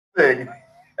thing.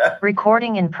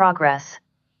 Recording in progress.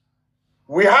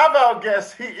 We have our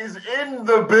guest. He is in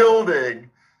the building.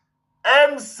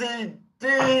 MCDODD.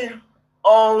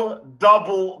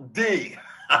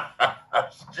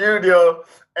 Studio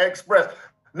Express.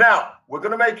 Now, we're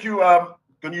going to make you, have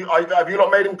you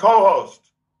not made him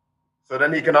co-host? So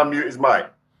then he can unmute his mic.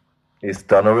 It's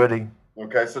done already.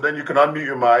 Okay, so then you can unmute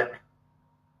your mic.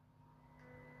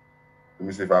 Let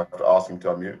me see if I have to ask him to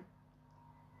unmute.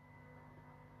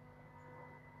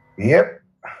 Yep.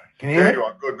 Can you hear There me? you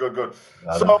are. Good.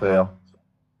 So,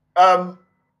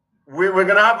 We're going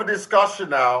to have a discussion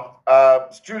now.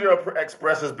 Studio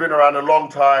Express has been around a long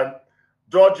time.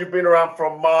 Dodge, you've been around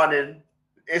from morning.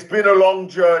 It's been a long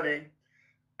journey.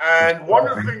 And one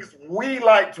of the things we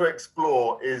like to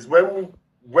explore is when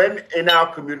in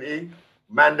our community,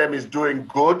 Mandem is doing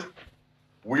good,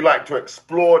 we like to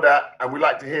explore that and we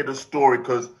like to hear the story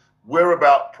because we're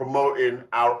about promoting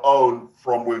our own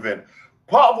from within.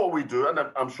 Part of what we do, and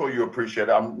I'm sure you appreciate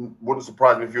it, wouldn't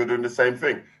surprise me if you're doing the same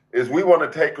thing, is we want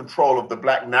to take control of the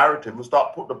black narrative and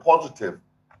start putting the positive.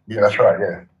 Yeah, that's right.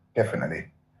 Yeah, definitely.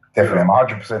 I'm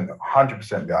 100%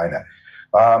 behind that.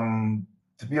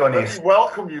 To be honest, let me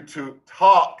welcome you to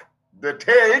Talk the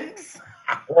Things.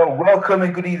 Well, welcome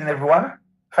and good evening, everyone.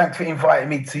 Thanks for inviting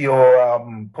me to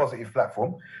your positive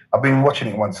platform. I've been watching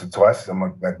it once or twice, I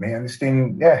must admit, and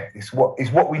it's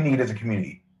what we need as a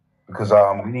community because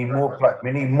we need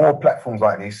more platforms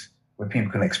like this where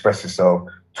people can express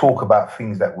themselves, talk about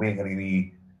things that we're going to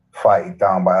be fighting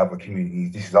down by other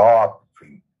communities. This is our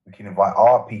thing. We can invite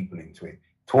our people into it,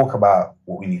 talk about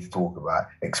what we need to talk about,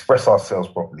 express ourselves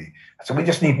properly. So we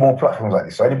just need more platforms like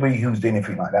this. So anybody who's doing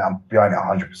anything like that, I'm behind it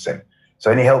 100%. So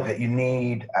any help that you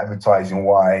need,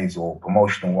 advertising-wise or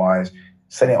promotional-wise,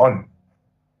 send it on.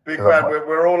 Big man,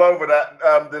 we're all over that.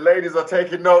 The ladies are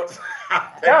taking notes.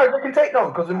 Yeah, they can take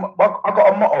notes because I've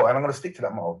got a motto and I'm going to stick to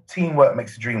that motto. Teamwork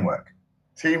makes the dream work.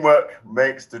 Teamwork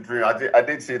makes the dream. I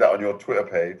did see that on your Twitter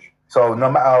page. So no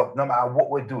matter what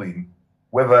we're doing,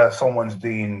 whether someone's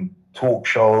doing talk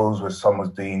shows, whether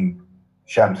someone's doing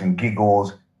shams and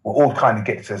giggles, we'll all kind of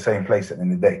get to the same place at the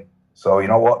end of the day. So you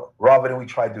know what? Rather than we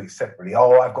try to do it separately,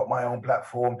 I've got my own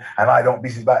platform and I don't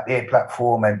business about their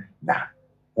platform and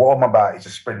what I'm about is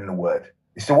just spreading the word.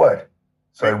 It's the word.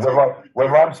 So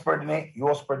whether I'm spreading it,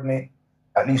 you're spreading it,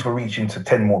 at least we're reaching to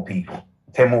 10 more people.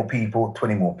 10 more people,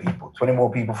 20 more people, 20 more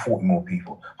people, 40 more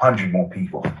people, 100 more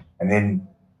people. And then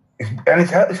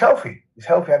it's healthy. It's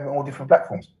healthy having all different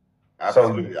platforms.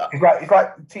 Absolutely. So it's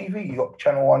like TV. You got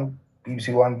Channel 1,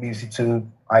 BBC 2,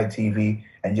 ITV,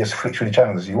 and you just flick through the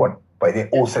channels as you want. But they're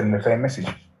all sending the same message.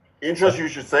 Interesting you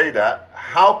should say that.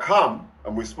 How come,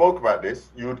 and we spoke about this,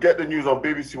 you would get the news on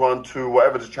BBC 1, 2,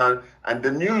 whatever the channel, and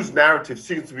the news narrative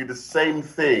seems to be the same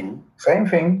thing. Same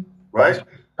thing. Right?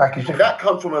 Package so that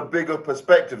comes from a bigger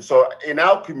perspective. So in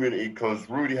our community, because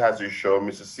Rudy has his show,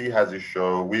 Mr. C has his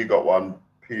show, we got one,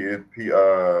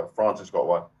 Peter Francis got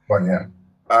one. One, yeah.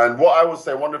 And what I would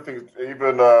say, one of the things,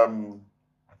 even,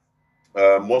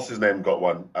 what's his name got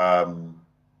one? I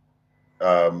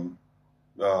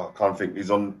can't think.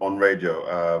 He's on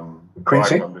radio.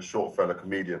 Quincy? The short fella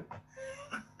comedian.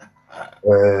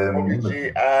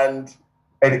 G and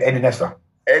Eddie Nesta.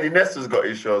 Eddie Nesta's got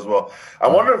his show as well.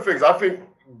 And one of the things, I think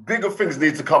bigger things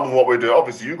need to come in what we're doing.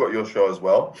 Obviously, you got your show as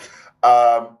well,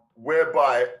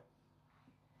 whereby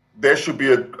there should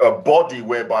be a body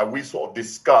whereby we sort of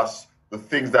discuss the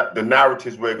things that the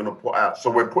narratives we're going to put out. So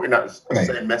we're putting out the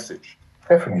same message.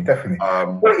 Definitely.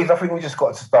 What it is, I think we just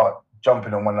got to start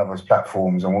jumping on one another's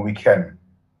platforms and when we can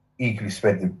equally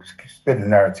spread the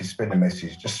narrative, spread the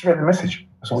message. Just spread the message.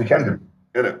 That's what we can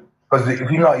do. Because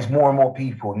if you notice more and more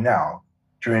people now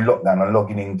during lockdown are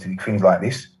logging into things like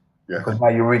this. Yeah. Because now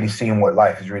you're really seeing what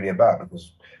life is really about.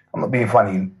 Because I'm not being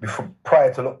funny.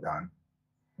 Prior to lockdown,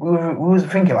 we was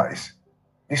thinking like this.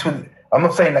 I'm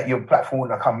not saying that your platform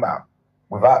wouldn't have come out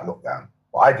without lockdown,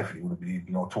 but I definitely would have believed,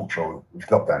 talk show with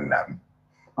lockdown happened.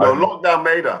 No, lockdown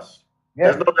made us.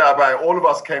 Yeah. There's no doubt about it. All of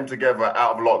us came together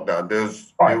out of lockdown.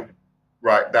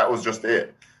 That was just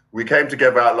it. We came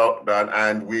together out of lockdown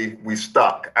and we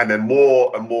stuck. And then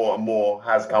more and more and more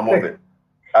has come of it.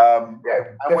 And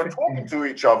we're talking to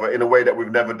each other in a way that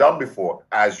we've never done before,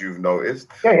 as you've noticed.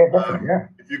 Yeah, definitely,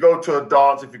 If you go to a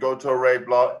dance, if you go to a rave,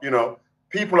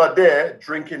 people are there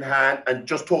drinking hand and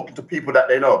just talking to people that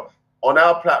they know. On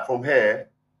our platform here,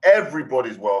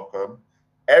 everybody's welcome.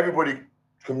 Everybody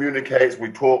communicates, we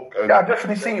talk. Yeah, I've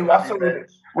definitely seen you. I saw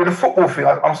with the football thing,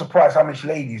 I'm surprised how much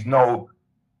ladies know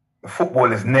the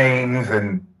footballers' names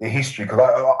and their history. Because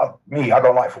I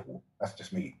don't like football. That's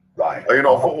just me. Are you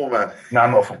not a football man? No,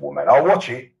 I'm not a football man. I'll watch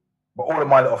it, but all of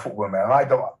my little football man, I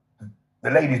don't.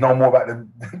 the ladies know more about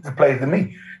the players than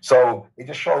me. So it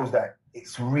just shows that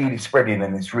it's really spreading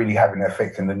and it's really having an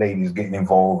effect, and the ladies getting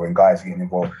involved and guys getting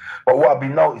involved. But what I've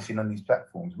been noticing on these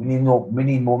platforms, we need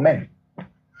more men.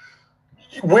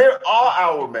 Where are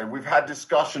our men? We've had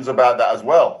discussions about that as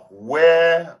well.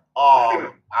 Where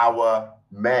are our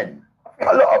men?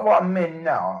 A lot of our men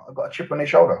now have got a chip on their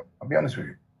shoulder. I'll be honest with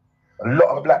you. A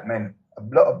lot of black men have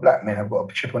got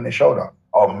a chip on their shoulder.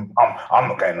 I'm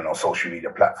not going on a social media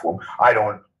platform. I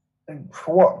don't.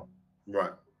 For what?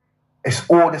 Right. It's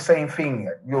all the same thing.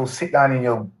 You'll sit down in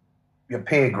your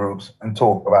peer groups and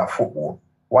talk about football.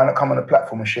 Why not come on the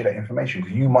platform and share that information?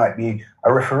 Because you might be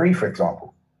a referee, for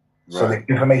example. Right. So the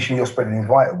information you're spreading is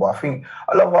vital. But I think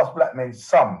a lot of us black men,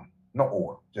 some, not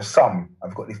all, just some,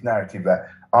 have got this narrative that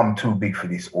I'm too big for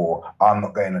this, or I'm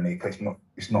not going on it because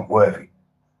it's not worthy.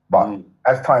 But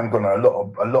as time's gone on, a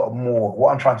lot of more,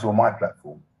 what I'm trying to do on my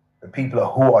platform, the people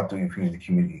who are doing things in the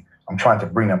community, I'm trying to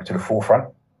bring them to the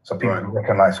forefront so people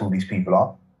recognize who these people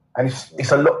are. And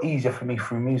it's a lot easier for me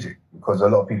through music because a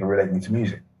lot of people relate me to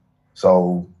music.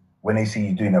 So when they see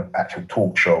you doing an actual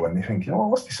talk show and they think, you know,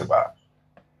 what's this about?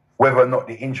 Whether or not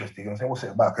they're interested, they're going to say, what's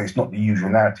it about? Because it's not the usual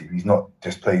narrative. He's not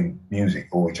just playing music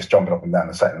or just jumping up and down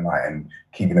on Saturday night and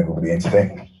keeping everybody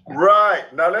entertained.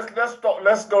 Right. Now let's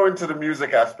go into the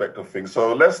music aspect of things.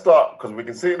 So let's start, because we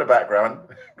can see it in the background,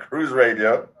 Cruise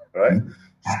Radio, right? Mm-hmm.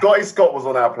 Scotty Scott was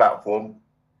on our platform.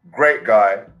 Great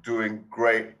guy, doing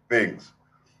great things.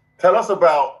 Tell us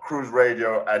about Cruise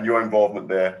Radio and your involvement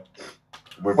there.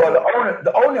 Well,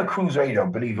 the owner of Cruise Radio,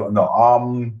 believe it or not,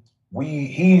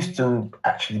 he used to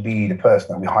actually be the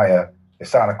person that we hire the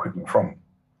sound equipment from.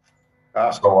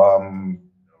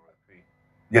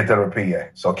 Delary, yeah.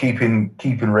 So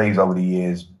keeping raves over the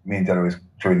years, me and Delary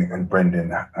joining, and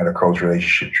Brendan had a close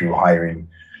relationship through hiring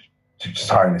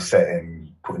the set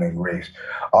and putting in raves.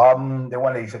 Then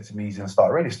one day he said to me he's going to start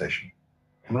a radio station.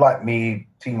 And like me,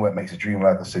 teamwork makes a dream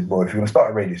work. I said, well, if you're going to start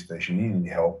a radio station, you need any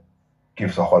help, give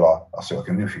us a holler. I'll see what I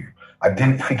can do for you. I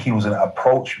didn't think he was going to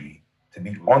approach me to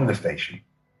be on the station.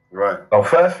 Right. So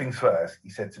first things first, he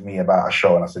said to me about a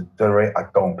show, and I said, Delary, I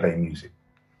don't play music.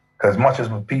 Because much as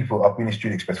with people, I've been in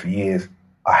Studio Express for years,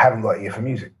 I haven't got an ear for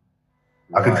music.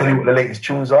 Right. I can tell you what the latest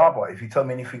tunes are, but if you tell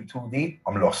me anything too deep,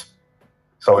 I'm lost.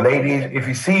 So ladies, if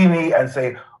you see me and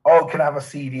say, oh, can I have a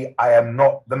CD? I am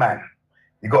not the man.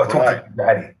 You got to talk to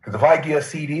daddy. Because if I give you a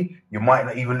CD, you might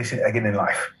not even listen again in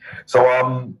life. So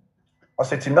I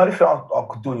said to him, another thing I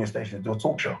could do in your station is do a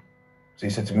talk show. So he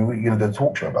said to me, what are you going to do a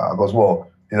talk show about? I goes, well,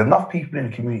 there's enough people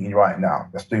in the community right now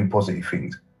that's doing positive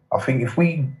things. I think if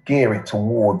we gear it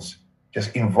towards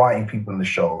just inviting people on the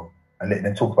show and letting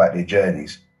them talk about their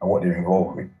journeys and what they're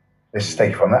involved with, let's just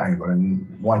take it from that angle.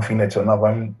 And one thing led to another,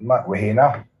 and we're here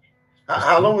now.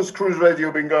 How long has Cruise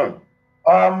Radio been going?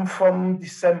 From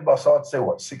December, so I'd say,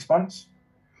 6 months?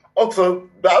 Oh, so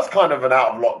that's kind of an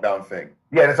out of lockdown thing.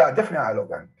 Yeah, that's definitely out of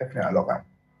lockdown.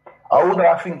 Although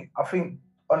I think,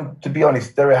 to be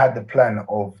honest, Derry had the plan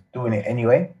of doing it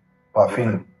anyway, but I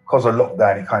think because of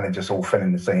lockdown, it kind of just all fell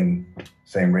in the same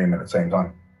room at the same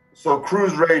time. So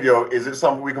Cruise Radio, is it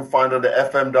something we can find on the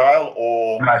FM dial,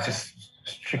 or? No, it's just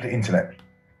strictly internet.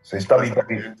 So it's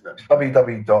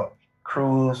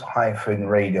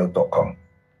www.cruise-radio.com.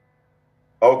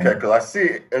 Okay, because I see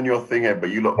it in your thing here,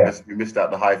 but you missed out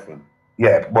the hyphen.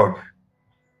 Yeah, well.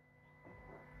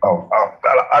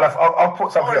 I'll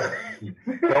put something.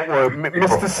 Don't worry,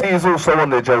 Mr. C is also on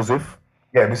there, Joseph.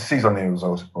 Yeah, Mr. C's on there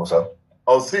also.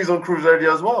 Oh, C's on Cruise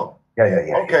Radio as well?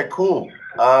 Yeah. Okay, cool.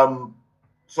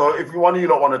 So if one of you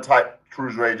don't want to type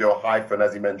Cruise Radio hyphen,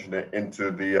 as he mentioned it,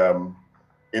 into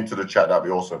the chat, that'd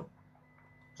be awesome.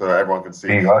 So that everyone can see.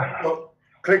 There you go. So,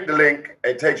 click the link.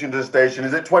 It takes you into the station.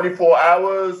 Is it 24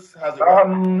 hours? How's it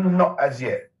going? Not as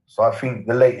yet. So I think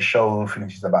the latest show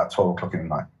finishes about 12 o'clock in the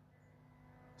night.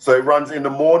 So it runs in the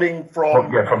morning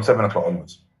from 7 o'clock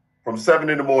onwards. From 7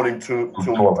 in the morning to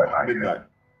 12 at night. Midnight. Yeah.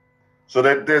 So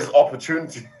there's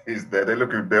opportunities there.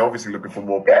 They're obviously looking for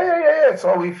more people. Yeah.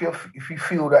 So if you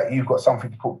feel that you've got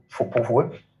something to put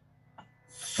forward,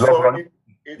 so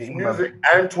it's music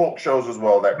and talk shows as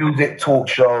well. Music, talk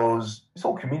shows. It's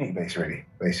all community based, really,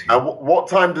 basically. And what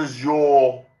time does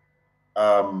your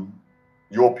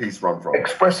piece run from?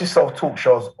 Express Yourself talk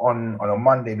shows on a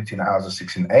Monday between the hours of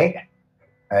 6 and 8.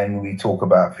 And we talk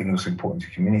about things that's important to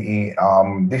the community.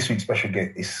 This week's special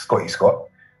guest is Scotty Scott,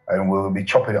 and we'll be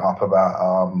chopping it up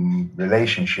about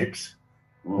relationships,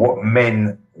 what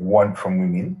men want from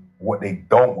women, what they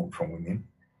don't want from women,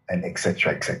 and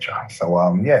etc. So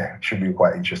it should be a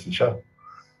quite interesting show.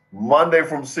 Monday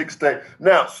from 6 to 8.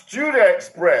 Now, Studio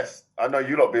Express, I know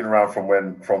you lot been around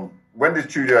from when did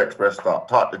Studio Express start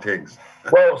the things?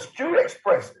 Well, Studio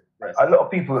Express, a lot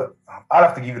of people, I'll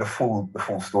have to give you the full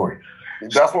story.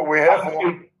 That's what we're here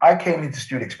for. I came into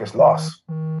Studio Express last,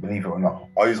 believe it or not.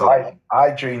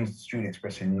 I joined Studio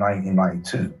Express in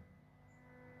 1992.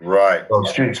 Right. So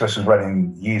Studio Express was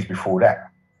running years before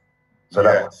that. So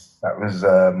that was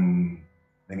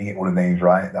let me get all the names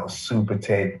right. That was Super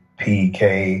Ted,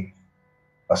 PK,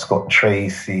 Scott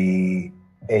Tracy,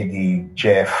 Eddie,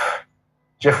 Jeff.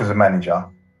 Jeff was a manager,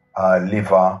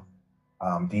 Liver,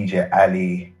 DJ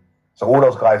Ali. So all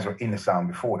those guys were in the sound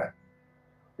before that.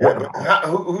 Yeah,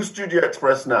 who's Studio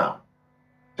Express now?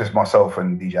 Just myself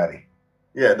and DJ Ali.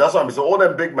 Yeah, that's what I mean. So all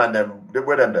them big men,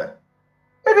 were them there?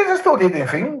 Yeah, they just still did their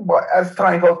thing. But as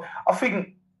time goes, I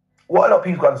think what a lot of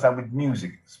people understand with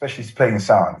music, especially playing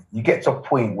sound, you get to a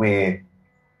point where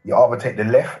you either take the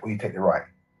left or you take the right.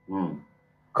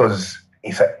 Because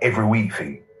it's an every week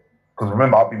thing. Because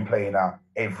remember, I've been playing out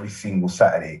every single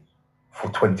Saturday for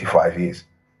 25 years,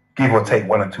 give or take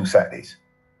 1 or 2 Saturdays.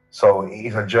 So it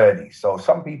is a journey. So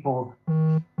some people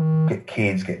get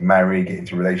kids, get married, get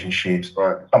into relationships.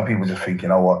 Right. Some people just think, you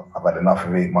know what, I've had enough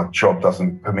of it. My job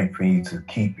doesn't permit me to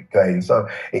keep it going. So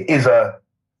it is a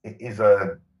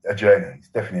journey. It's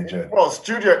definitely a journey. Well,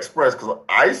 Studio Express, because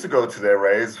I used to go to their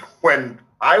raves when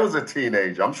I was a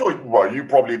teenager. I'm sure, you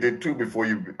probably did too before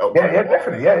you. Yeah,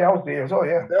 definitely. Yeah, I was there as well.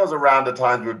 Yeah, that was around the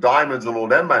times with Diamonds and all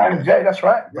them, man. Yeah, that's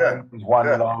right. Yeah, One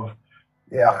Love.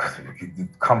 Yeah, the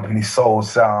Company, Soul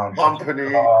Sound.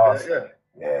 Company.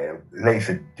 Yeah, Latest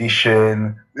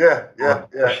Edition. Yeah.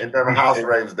 In them house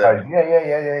raves there.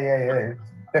 Yeah.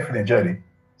 Definitely a journey.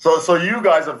 So you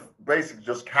guys have basically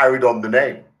just carried on the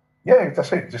name. Yeah,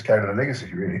 that's it. Just carried on the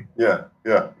legacy, really. Yeah.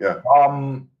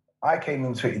 I came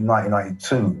into it in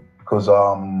 1992 because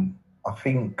I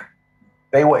think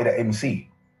they wanted an MC.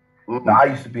 Mm-hmm. Now I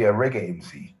used to be a reggae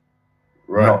MC,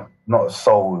 right? Not a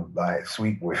soul like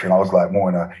sweet boy thing. I was like more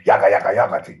in a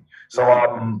yaga thing.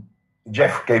 So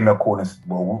Jeff gave me a call and said,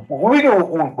 well, we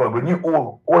knew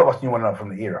all of us knew one another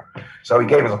from the era. So he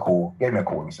gave me a call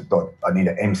and said, Don, I need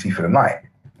an MC for the night.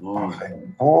 I was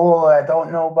like, boy, I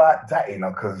don't know about that,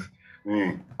 because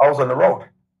I was on the road.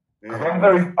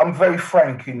 I'm very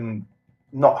frank in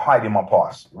not hiding my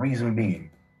past. Reason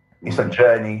being, it's a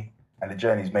journey, and the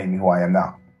journey's made me who I am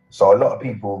now. So a lot of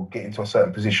people get into a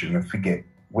certain position and forget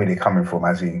where they're coming from,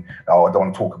 as in, oh, I don't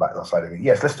want to talk about that side of it.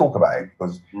 Yes, let's talk about it,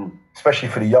 because especially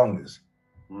for the youngers,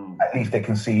 at least they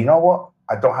can see, you know what,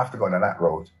 I don't have to go down that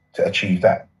road to achieve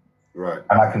that. Right.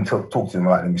 And I can talk to them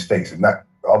about the mistakes, and that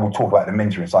I will talk about the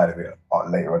mentoring side of it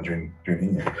later on during the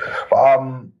interview.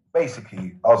 But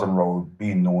basically, I was on the road,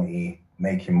 being naughty,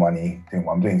 making money, doing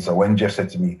what I'm doing. So when Jeff said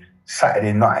to me,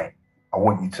 Saturday night, I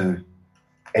want you to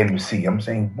MC, I'm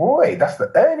saying, boy, that's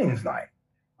the earnings night.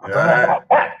 I don't know about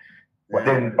that. But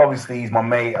then, obviously, he's my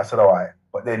mate. I said, all right.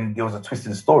 But then there was a twist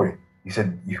in the story. He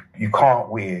said, you can't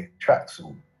wear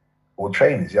tracksuit or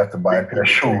trainers. You have to buy a pair of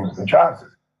shoes and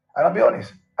trousers. And I'll be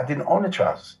honest, I didn't own the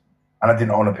trousers. And I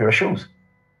didn't own a pair of shoes.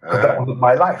 Because that wasn't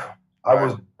my life. I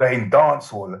was playing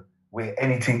dancehall where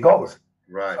anything goes.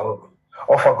 Right. So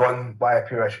off I go and buy a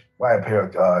pair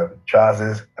of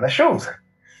trousers and shoes.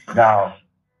 Now,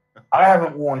 I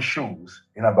haven't worn shoes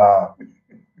in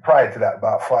prior to that,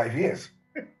 about 5 years.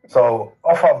 So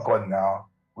off I've gone now.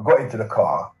 We got into the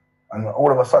car, and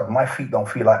all of a sudden, my feet don't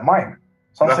feel like mine.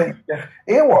 So I'm saying,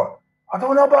 hear what? I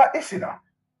don't know about this,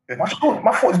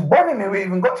 My foot is burning me. We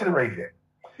even got to the rave yet.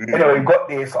 Anyway, we got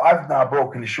there, so I've now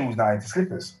broken the shoes now into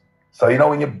slippers. So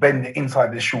when you bend the inside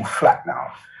of the shoe flat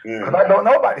now, because I don't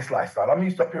know about this lifestyle. I'm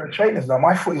used to a pair of trainers now.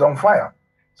 My foot is on fire.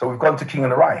 So we've gone to King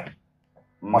on the Rye.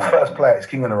 My first player is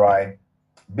King on the Rye,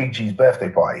 Big G's birthday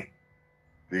party.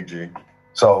 Big G.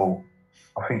 So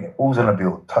I think who's on the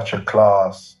bill? Touch of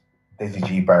Class, Desi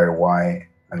G, Barry White,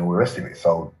 and all the rest of it.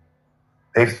 So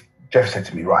Jeff said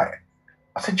to me, right.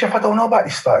 I said, Jeff, I don't know about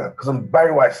this style. Because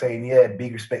Barry White saying,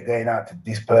 big respect going out to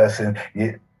this person.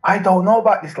 Yeah, I don't know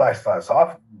about this lifestyle.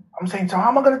 So I'm saying, so how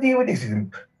am I going to deal with this?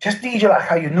 Just DJ like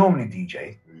how you normally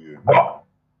DJ, but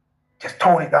just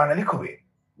tone it down a little bit.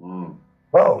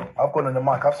 Well, I've gone on the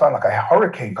mic. I've sounded like a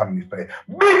hurricane coming this place.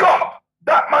 Big up!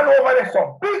 That man over there,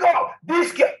 so big up!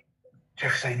 This guy.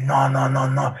 Jeff say, no.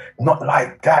 Not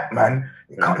like that, man.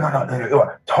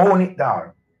 No. Tone it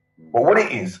down. But what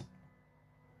it is,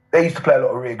 they used to play a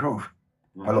lot of rare groove,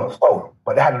 a lot of soul,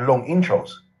 but they had long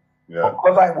intros. Yeah. But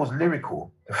because I was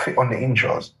lyrical to fit on the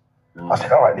intros, I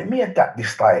said, all right, let me adapt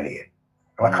this style here.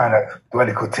 And I kind of do a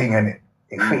little thing and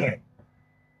it fit in.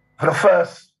 For the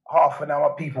first half an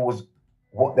hour, people was,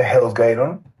 what the hell's going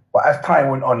on? But as time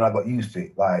went on, I got used to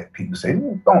it. Like people say,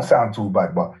 don't sound too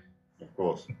bad, but of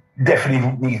course,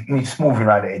 definitely need smoothing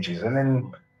around the edges. And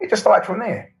then it just started from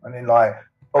there. And then, like,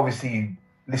 obviously,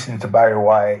 listening to Barry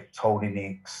White, Tony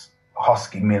Nicks,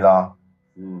 Husky Miller,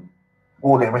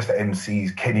 all the rest of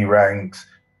MCs, Kenny Ranks,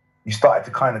 you started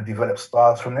to kind of develop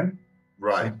styles from them.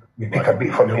 Right. So you pick a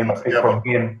bit from him, a bit from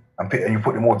him, and you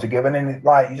put them all together. And then,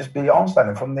 like, you just build your own style.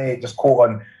 And from there, it just caught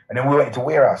on. And then we went into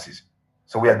warehouses.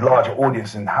 So we had larger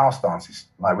audiences and house dances.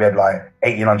 Like, we had, like,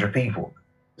 1,800 people.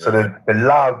 So the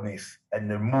loudness and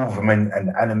the movement and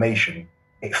the animation,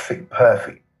 it fit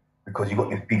perfect because you got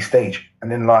this big stage.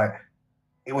 And then, like,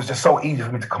 it was just so easy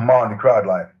for me to command the crowd.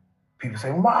 Like, people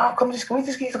say, "Wow, how come this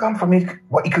geezer come from me?"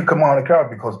 But he could command the crowd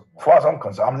because, as far as I'm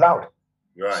concerned, I'm loud.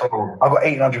 Right. So I've got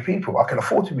 1,800 people. I can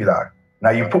afford to be loud.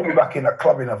 Now, you put me back in a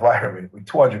clubbing environment with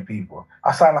 200 people,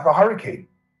 I sound like a hurricane.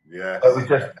 Yeah. So it was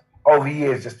just, over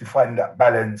years, just to find that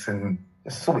balance and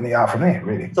just sorting it out from there,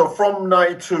 really. So from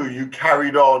 92, you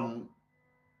carried on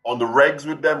the regs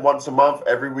with them once a month,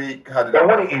 every week? How did that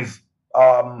What it is,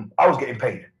 I was getting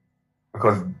paid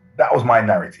because that was my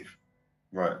narrative.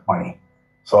 Right. Money.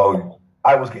 So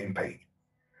I was getting paid.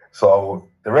 So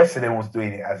the rest of them was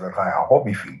doing it as a kind of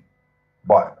hobby thing.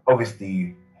 But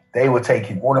obviously, they were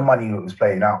taking all the money that was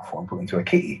playing out for and putting into a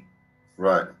kitty.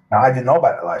 Right. Now, I didn't know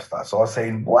about the lifestyle. So I was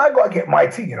saying, well, I got to get my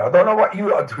thing, you know. I don't know what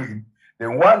you are doing.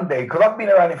 Then one day, because I've been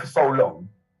around it for so long,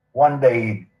 one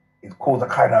day it caused a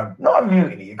kind of, not a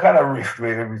mutiny, a kind of rift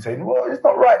where everybody's saying, well, it's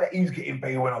not right that he's getting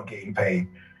paid, we're not getting paid.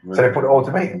 Right. So they put an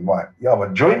ultimatum, like, yeah,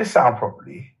 but join the sound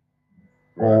properly,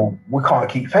 or we can't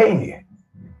keep paying you.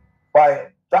 By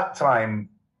that time,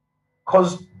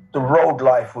 because the road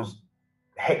life was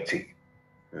hectic,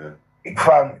 it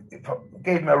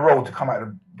gave me a road to come out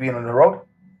of being on the road.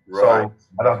 Right. So,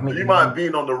 and I was you might have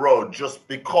been on the road just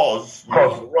because you're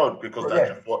on the road, because that's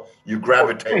just what you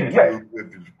gravitate to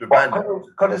with the band.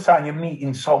 Because it's saying you're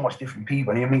meeting so much different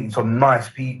people and you're meeting some nice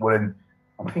people, and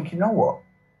I'm thinking, you know what?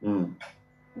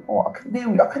 I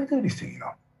can do this thing, you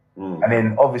know. And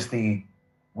then obviously,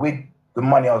 with the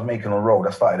money I was making on the road,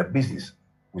 I started a business,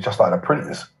 which I started a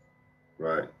printers.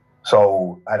 Right.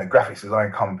 So I had a graphics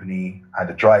design company, I had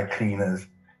the dry cleaners.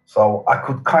 So I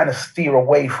could kind of steer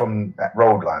away from that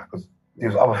road life because there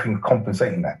was other things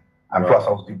compensating that. And plus I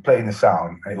was playing the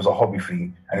sound and it was a hobby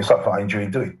thing and it was something I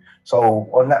enjoyed doing. So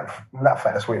on that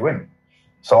fact, that's where it went.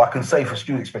 So I can say for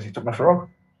Studio Express, it took me off the road.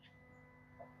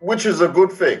 Which is a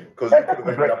good thing because you could have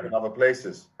ended up in other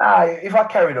places. If I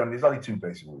carried on, there's only two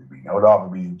places where we'd be. I would either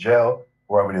be in jail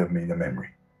or I would have been in the memory.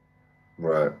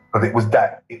 Right. Because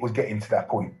it was getting to that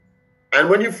point. And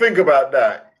when you think about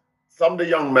that, some of the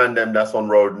young men them that's on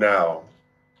road now,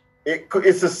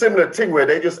 it's a similar thing where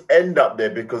they just end up there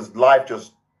because life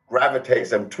just gravitates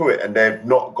them to it and they've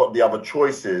not got the other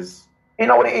choices. You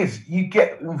know what it is? You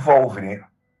get involved in it,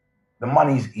 the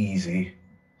money's easy,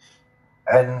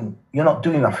 and you're not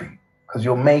doing nothing because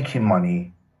you're making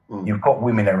money, you've got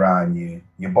women around you,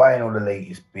 you're buying all the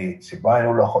latest bits, you're buying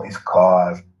all the hottest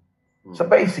cars. So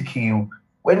basically,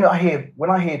 when I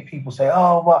hear people say,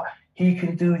 oh, but he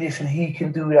can do this and he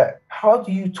can do that, how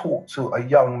do you talk to a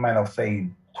young man of, say,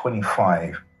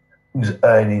 25 who's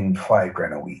earning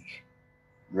 $5,000 a week?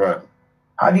 Right.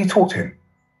 How do you talk to him?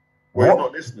 Well, he's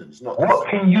not listening. He's not what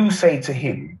can you say to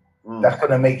him that's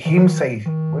going to make him say,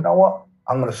 well, you know what?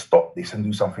 I'm going to stop this and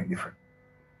do something different.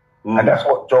 And that's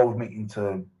what drove me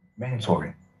into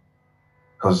mentoring.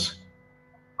 Because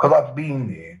I've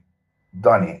been there,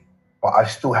 done it, but I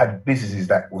still had businesses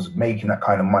that was making that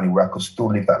kind of money where I could still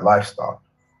live that lifestyle.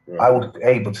 Right. I was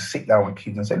able to sit down with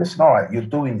kids and say, listen, all right, you're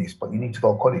doing this, but you need to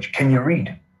go to college. Can you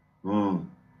read?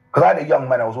 Because I had a young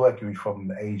man I was working with from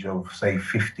the age of, say,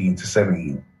 15 to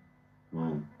 17.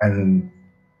 And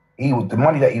the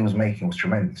money that he was making was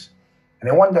tremendous. And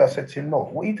then one day I said to him,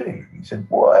 look, what are you doing? He said,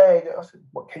 boy, I said,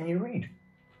 what, can you read?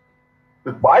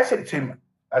 But I said it to him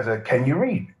as a, can you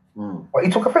read? But he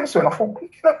took offense to it, and I thought,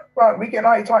 we get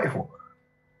 90 for.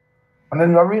 And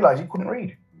then I realized he couldn't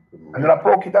read. And then I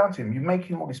broke it down to him. You're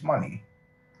making all this money,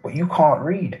 but you can't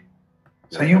read.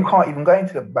 So you can't even go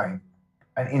into the bank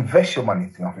and invest your money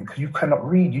into nothing because you cannot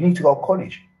read. You need to go to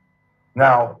college.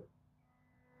 Now,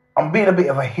 I'm being a bit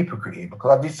of a hypocrite here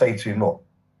because I did say to him, look,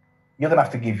 you're going to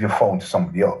have to give your phone to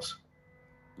somebody else.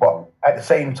 But at the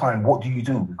same time, what do you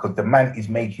do? Because the man is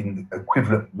making the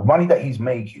equivalent, the money that he's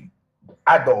making,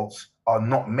 adults are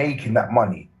not making that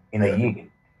money in a year.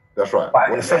 That's right. But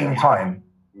at the same time,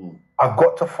 I've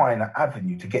got to find an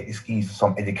avenue to get this geezer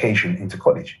some education into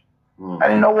college.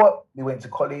 And you know what? He went to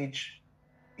college.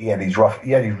 He had his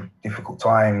difficult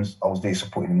times. I was there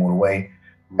supporting him all the way.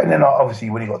 And then obviously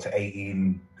when he got to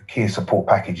 18, the care support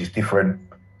package is different.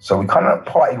 So we kind of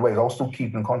parted ways. I was still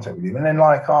keeping in contact with him. And then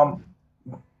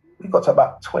we got to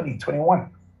about 20, 21. And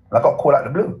I got called out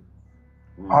of the blue.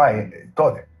 Hi,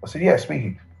 Dodd. I said, yeah,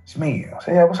 speaking. It's me. I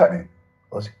said, yeah, what's happening?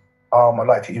 I was, I'd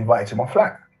like to invite you to my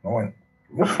flat. I went,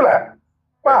 your flat?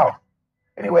 Wow.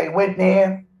 Anyway, went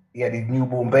there. He had his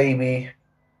newborn baby.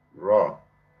 Right.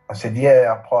 I said,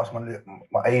 yeah, I passed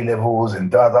my A-levels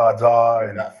and da-da-da.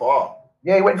 And that far?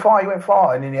 Yeah, he went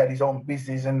far. And then he had his own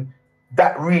business. And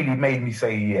that really made me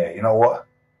say, yeah, you know what?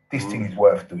 This thing is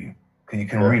worth doing. Because you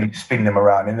can really spin them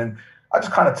around. And then I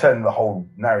just kind of turned the whole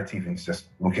narrative into just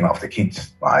looking after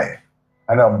kids. I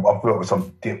grew up with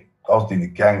some dip. I was doing the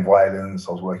gang violence.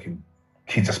 I was working,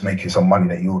 kids just making some money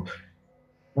that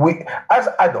as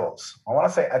adults, I want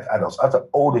to say as adults, as an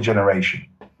older generation,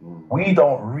 we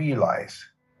don't realize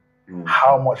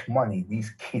how much money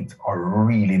these kids are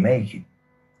really making.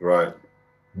 Right.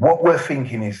 What we're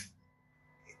thinking is,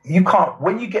 you can't,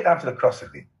 when you get down to the crux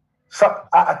of it, out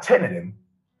of 10 of them,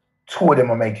 2 of them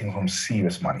are making some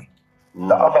serious money.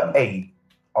 The other 8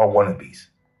 are wannabes.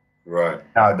 Right.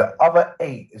 Now, the other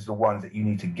 8 is the ones that you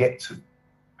need to get to,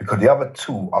 because the other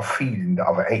 2 are feeding the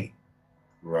other 8.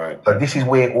 Right. So this is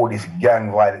where all this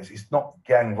gang violence, it's not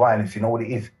gang violence, you know what it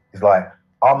is? It's like,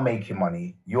 I'm making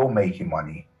money, you're making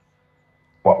money,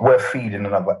 but we're feeding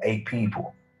another 8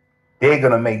 people. They're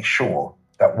going to make sure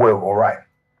that we're all right.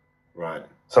 Right.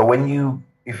 So if you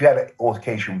had an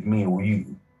altercation with me or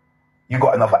you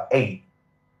got another 8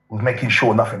 who's making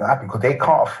sure nothing will happen, because they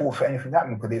can't afford for anything to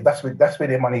happen, because that's where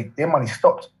their money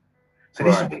stopped. So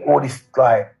this is all this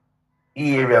like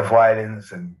area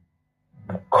violence and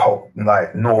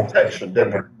like North. That's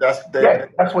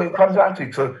what it comes down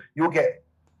to. So you'll get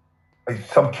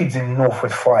some kids in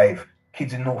Northwest 5,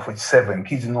 kids in Northwest 7,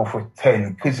 kids in Northwest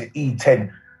 10, kids at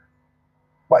E10.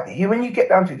 But when you get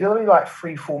down to it, there's only like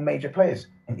 3-4 major players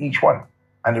in each one,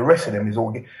 and the rest of them is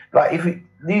all like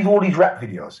all these rap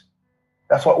videos.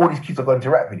 That's why all these kids are going to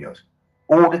rap videos.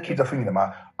 All the kids are thinking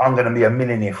about, I'm going to be a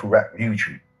millionaire through rap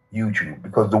YouTube,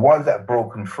 because the ones that have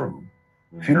broken through,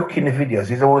 if you look in the videos,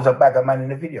 there's always a bag of man in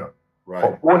the video. Right.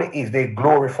 But all it is, they're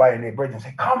glorifying their brethren and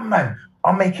say, come man,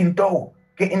 I'm making dough,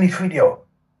 get in this video.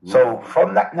 So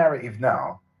from that narrative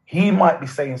now, he might be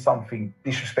saying something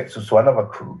disrespectful to another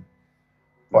crew,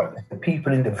 but the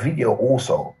people in the video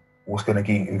also was going to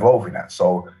get involved in that.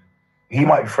 So he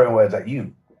might be throwing words at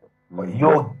you, but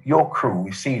your crew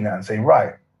is seeing that and saying,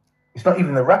 right, it's not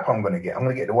even the rap I'm going to get. I'm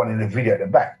going to get the one in the video at the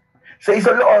back. So it's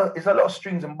a lot of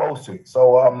strings and bows to it.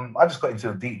 So I just got into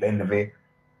the deep end of it,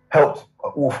 helped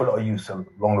an awful lot of youth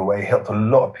along the way, helped a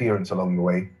lot of parents along the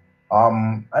way,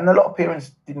 and a lot of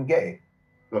parents didn't get it.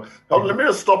 Let me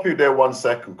just stop you there 1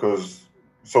 second, because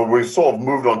we've sort of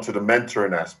moved on to the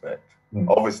mentoring aspect.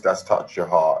 Obviously, that's touched your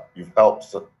heart. You've helped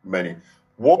so many.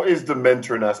 What is the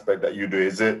mentoring aspect that you do?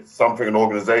 Is it an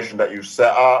organization that you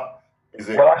set up? Is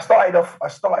it? Well, I started off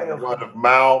word of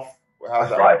mouth. I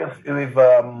started off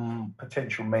with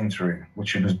Potential Mentoring,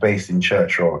 which was based in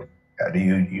Church Road at the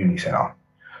Uni Centre.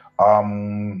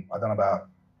 I've done about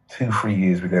 2-3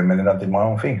 years with them, and then I did my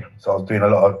own thing. So I was doing a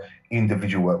lot of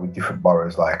individual work with different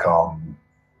boroughs like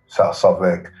South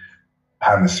Southwark,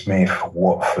 Hammersmith,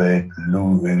 Watford,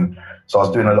 Luton. So I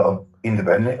was doing a lot of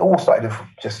independent. It all started with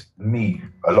just me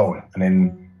alone, and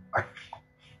then I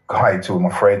hired 2 of my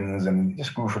friends, and it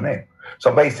just grew from there.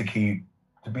 So basically,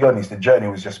 to be honest, the journey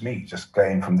was just me, just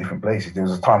going from different places. There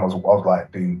was a time I was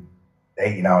like doing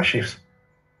 18-hour shifts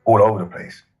all over the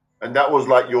place. And that was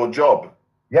like your job?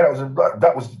 Yeah, that was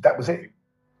it.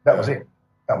 That was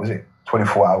it.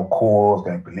 24-hour calls,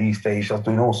 going to police stations, I was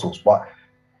doing all sorts. But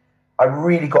I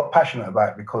really got passionate about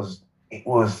it because it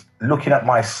was looking at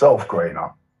myself growing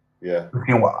up,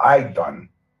 looking at what I'd done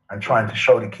and trying to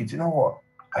show the kids, you know what,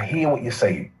 I hear what you're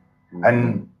saying.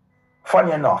 And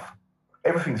funny enough,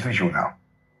 everything's visual now.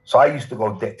 So I used to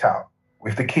go decked out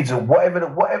with the kids, or whatever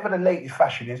the latest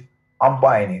fashion is, I'm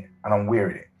buying it and I'm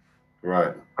wearing it.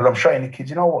 Right. Because I'm showing the kids,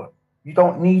 you know what, you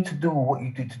don't need to do what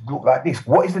you did to look like this.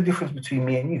 What is the difference between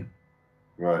me and you?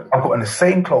 Right. I've got on the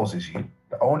same clothes as you.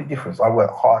 The only difference, I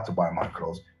work hard to buy my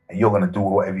clothes, and you're going to do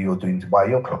whatever you're doing to buy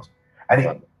your clothes.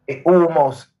 And it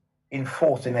almost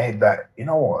enforced in their head that, you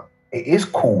know what, it is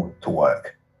cool to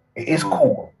work. It is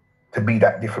cool to be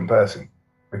that different person.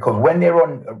 Because when they're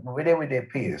with their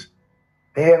peers,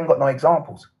 they haven't got no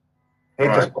examples.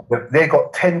 They've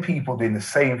got 10 people doing the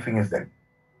same thing as them.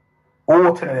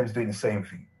 All 10 of them is doing the same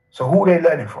thing. So who are they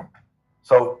learning from?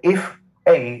 So if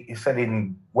A is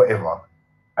selling whatever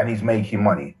and he's making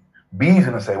money, B is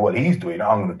going to say, well, he's doing it,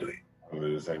 I'm going to do it.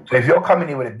 So if you're coming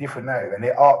in with a different narrative and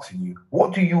they're asking you,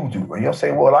 what do you do? And you're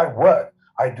saying, well, I work,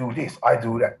 I do this, I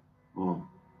do that.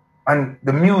 And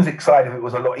the music side of it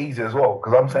was a lot easier as well,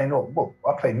 because I'm saying, look,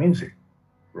 I play music.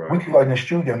 We can go in the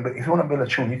studio, but if you want to build a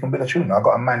tune, you can build a tune. I've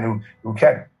got a man who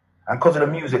can. And because of the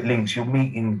music links, you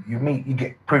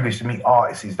get privileged to meet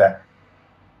artists that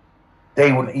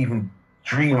they wouldn't even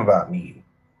dream about meeting.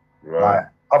 Right.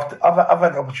 Like, I've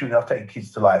had the opportunity. I've taken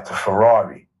kids to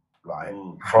Ferrari,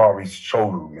 Ferrari's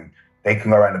showroom, and they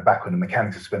can go around the back with the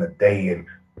mechanics and spend a day. And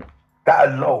that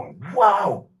alone,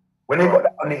 wow! When they got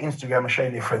that on their Instagram and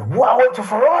showing their friends, wow, I went to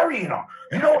Ferrari, no,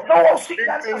 I'll see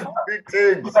that. Big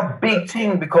thing. It's a big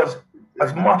thing because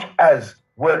as much as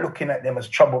we're looking at them as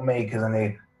troublemakers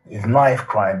and it's knife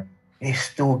crime, they're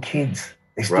still kids.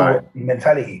 They still got the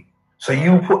mentality. So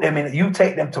you put them in, you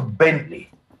take them to Bentley,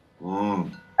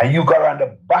 and you go around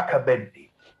the back of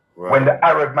Bentley when the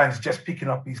Arab man's just picking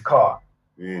up his car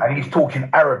and he's talking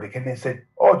Arabic, and they said,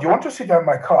 "Oh, do you want to sit down in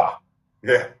my car?"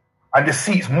 Yeah. And the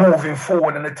seat's moving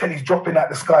forward and the telly's dropping out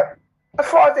the sky. As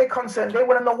far as they're concerned, they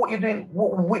want to know what you're doing.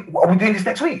 Are we doing this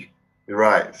next week?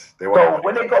 Right. So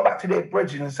when they go back to their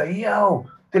brethren and say, "Yo,"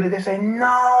 they say,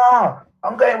 "Nah,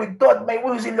 I'm going with Dodd, mate.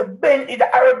 We was in the Bentley,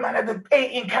 the Arab man had the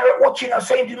 18-carat watching us,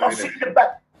 saying to him, I'm sitting in the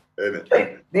back."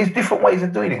 There's different ways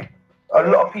of doing it. A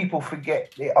lot of people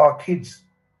forget they are kids.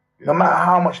 No matter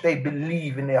how much they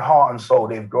believe in their heart and soul,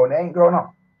 they ain't grown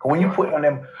up. Because when you put it on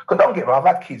them, because don't get me wrong,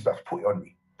 I've had kids that's put it on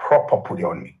me, proper put it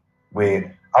on me,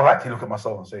 where I've had to look at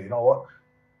myself and say, you know what?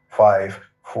 5,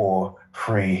 4,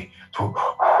 3, 2,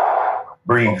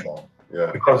 breathe.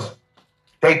 Yeah. Because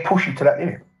they push you to that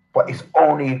limit. But it's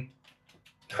only,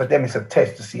 for them, it's a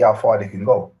test to see how far they can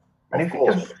go. And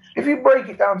if you break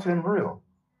it down to them real,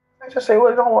 they just say,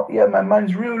 well, you know what? Yeah,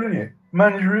 man's real, isn't it?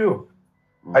 Man's real.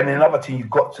 And then another thing, you've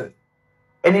got to,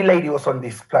 any lady who's on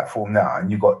this platform now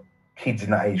and you've got kids in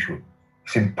that age group,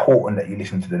 it's important that you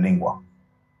listen to the lingua.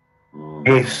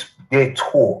 Their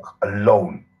talk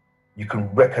alone, you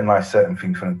can recognize certain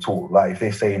things from the talk. Like if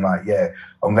they're saying like, yeah,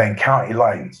 I'm going county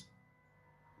lines,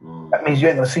 that means you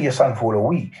ain't going to see your son for a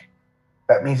week.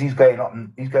 That means he's going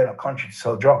up country to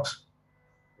sell drugs.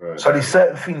 Right. So there's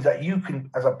certain things that you can,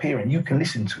 as a parent, you can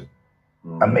listen to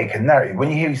and make a narrative.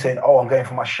 When you hear him saying, "Oh, I'm going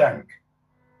for my shank,"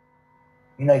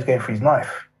 you know he's going for his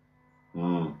knife.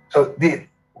 So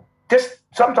just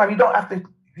sometimes you don't have to.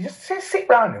 You just sit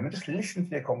around them and just listen to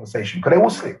their conversation because they will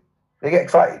slip. They get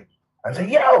excited and say,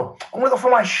 "Yo, I'm gonna go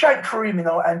for my shank for him, you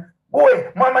know." And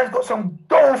boy, my man's got some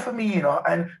dough for me, you know.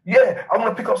 And yeah, I'm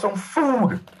gonna pick up some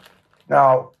food.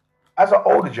 Now, as an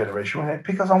older generation, when they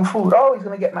pick up some food, oh, he's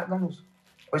gonna get McDonald's.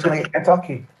 Or he's going to get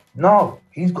Kentucky. No,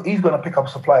 he's going to pick up a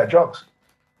supply of drugs.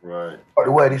 Right. But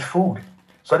the word is food.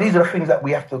 So these are the things that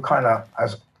we have to kind of,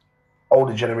 as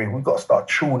older generation, we've got to start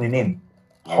tuning in,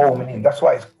 homing in. That's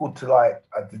why it's good to like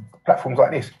platforms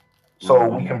like this. So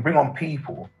we can bring on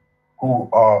people who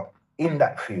are in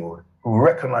that field, who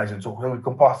recognize it, so we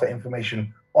can pass that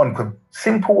information on. Because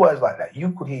simple words like that,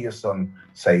 you could hear your son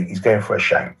say he's going for a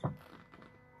shank.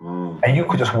 And you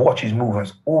could just watch his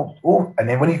movements, and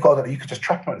then when he goes out, you could just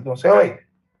track him at the door and say, "Oh, wait,"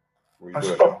 and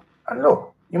stop. And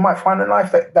look, you might find a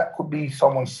knife that could be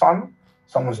someone's son,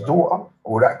 someone's daughter,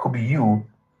 or that could be you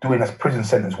doing a prison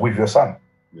sentence with your son.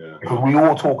 Yeah. Because we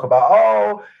all talk about,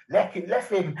 oh, let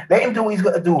him do what he's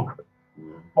got to do.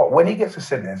 But when he gets a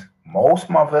sentence, most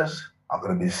mothers are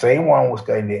going to be the same one who's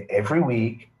going there every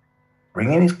week,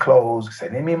 bringing his clothes,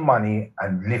 sending him money,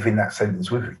 and living that sentence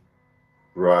with him.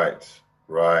 Right.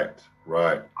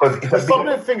 Because some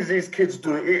of the things these kids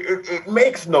do, it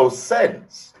makes no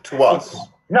sense to us.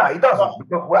 No, it doesn't.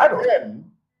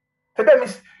 To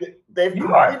them, they've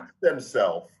convinced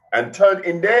themselves and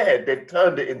they've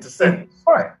turned it into sense.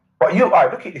 Right. But look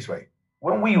at it this way.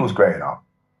 When we was growing up,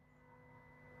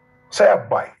 say a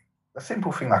bike, a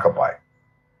simple thing like a bike,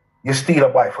 you steal a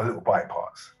bike for little bike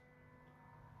parts.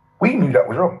 We knew that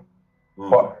was wrong.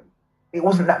 But it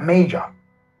wasn't that major.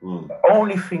 The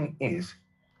only thing is,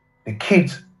 the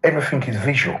kids, everything is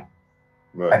visual.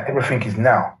 Right. And everything is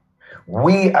now.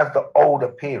 We, as the older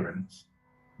parents,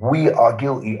 we are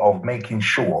guilty of making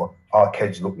sure our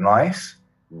kids look nice,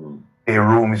 their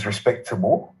room is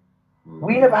respectable.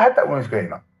 We never had that when we was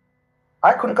growing up.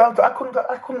 I couldn't go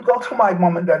to my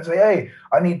mum and dad and say, "Hey,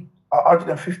 I need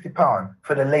 £150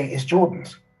 for the latest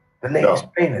Jordans, the latest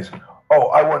trainers. Oh,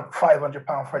 I want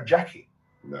 £500 for a jacket."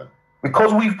 No.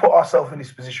 Because we've put ourselves in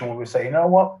this position where we're saying, you know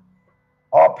what?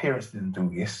 Our parents didn't do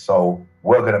this, so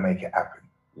we're going to make it happen.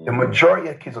 The majority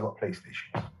of kids have got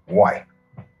PlayStation. Why?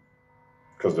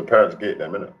 Because the parents get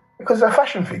them, innit? Because it's a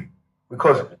fashion thing.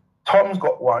 Because Tom's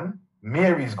got one,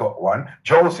 Mary's got one,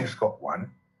 Joseph's got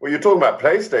one. Well, you're talking about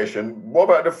PlayStation. What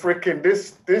about the freaking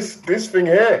this thing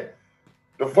here?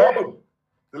 The phone.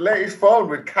 The latest phone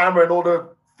with camera and all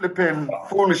the flipping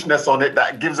foolishness on it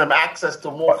that gives them access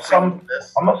to more But some,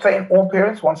 foolishness. I'm not saying all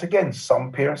parents. Once again,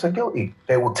 some parents are guilty.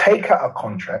 They will take out a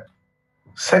contract,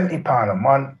 £70 a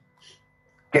month,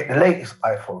 get the latest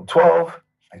iPhone 12,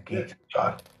 and give it to the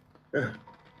child. Yeah.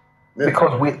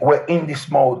 Because we're in this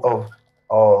mode of,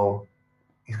 oh,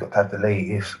 he's got to have the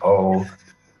latest, oh.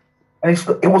 And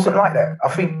it wasn't like that. I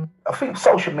think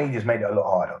social media's made it a lot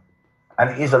harder. And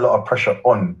it is a lot of pressure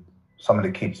on some of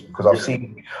the kids, because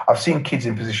I've seen kids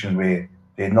in positions where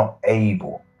they're not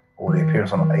able, or their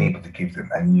parents are not able to give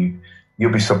them, and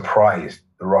you'll be surprised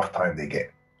the rough time they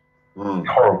get. It's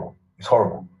horrible. It's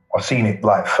horrible. I've seen it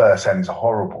like firsthand. It's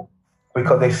horrible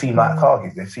because they seem like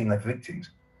targets. They seem like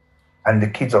victims, and the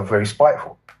kids are very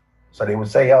spiteful. So they would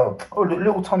say, "Oh,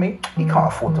 little Tommy, he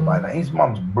can't afford to buy that. His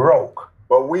mum's broke."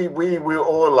 But we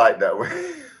all like that.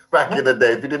 Back in the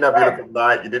day, if you didn't have your little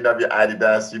Nike, you didn't have your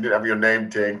Adidas, you didn't have your name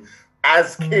thing.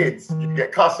 As kids, you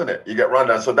get cussing it, you get run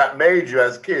down. So that made you,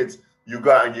 as kids, you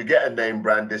go out and you get a name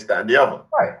brand, this, that, and the other.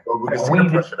 Right. So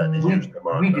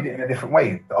we did it in a different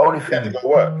way. The only thing is,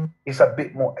 it's a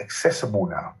bit more accessible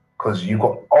now, because you've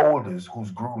got olders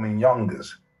who's grooming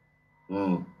youngers.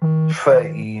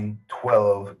 13,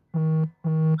 12,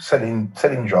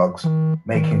 selling drugs,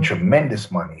 making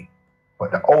tremendous money. But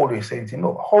the older is saying to him,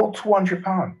 look, hold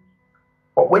 £200.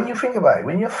 But when you think about it,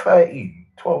 when you're 13,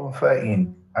 12 and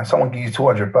 13, and someone gives you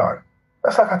 £200,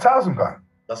 that's like £1,000.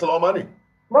 That's a lot of money.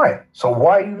 Right. So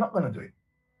why are you not going to do it?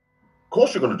 Of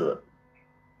course you're going to do it.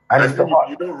 And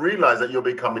you don't realize that you're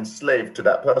becoming slave to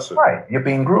that person. Right. You're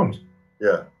being groomed.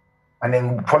 Yeah. And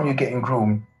then from you getting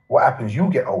groomed, what happens? You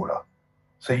get older.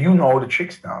 So you know the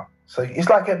tricks now. So it's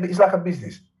like a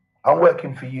business. I'm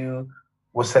working for you.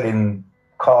 We're selling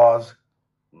cars.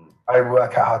 I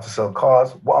work out how to sell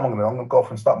cars. What am I going to do? I'm going to go off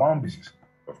and start my own business.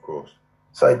 Of course.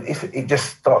 So it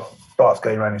just starts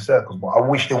going around in circles. But I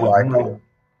wish there was more.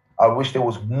 I wish there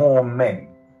was more men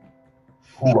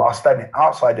who are standing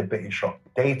outside the betting shop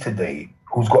day to day,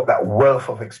 who's got that wealth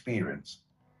of experience.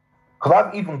 Because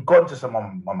I've even gone to some of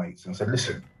my mates and said,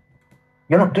 listen,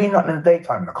 you're not doing nothing in the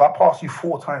daytime. Like, I pass you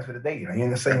 4 times for the day. You're in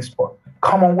the same spot.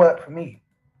 Come and work for me.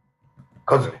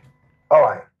 Because, all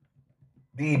right,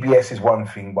 DBS is one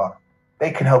thing, but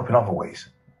they can help in other ways.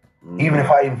 Even if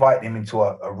I invite them into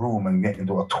a room and get them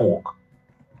to a talk.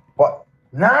 But,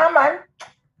 nah, man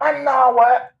now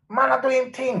what? Man are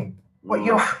doing thing. But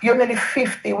you're nearly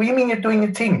 50. What do you mean you're doing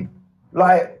your thing?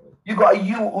 Like, you got a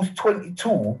you who's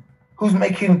 22 who's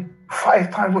making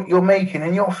 5 times what you're making,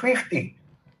 and you're 50.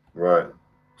 Right.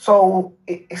 So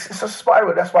it's a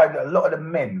spiral. That's why a lot of the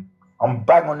men, I'm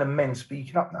bang on the men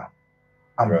speaking up now.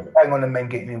 I'm bang on the men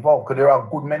getting involved, because there are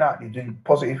good men out there doing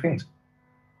positive things.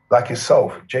 Like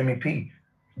yourself, Jamie P.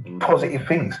 Positive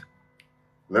things.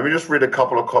 Let me just read a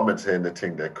couple of comments here in the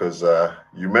thing there, because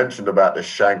you mentioned about the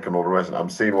shank and all the rest. And I'm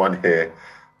seeing one here.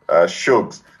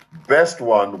 Shugs. Best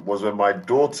one was when my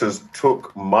daughters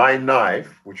took my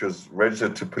knife, which was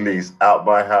registered to police, out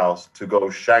my house to go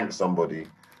shank somebody,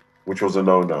 which was a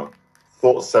no-no.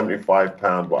 Thought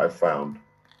 £75 what I found.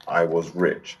 I was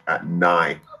rich at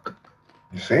 9.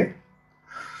 You see?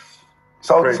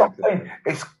 So something,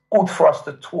 it's good for us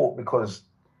to talk, because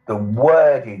the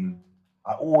wording,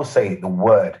 I always say the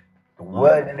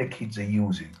wording the kids are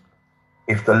using,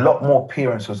 if a lot more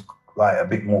parents was like a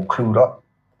bit more clued up,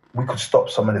 we could stop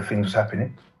some of the things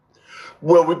happening.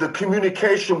 Well, with the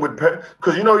communication with parents,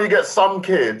 because you get some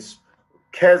kids,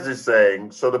 Kez is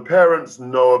saying, so the parents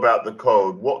know about the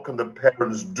code. What can the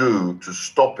parents do to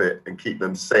stop it and keep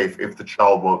them safe if the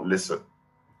child won't listen?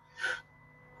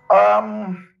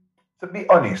 To be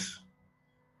honest,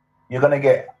 you're going to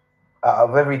get, out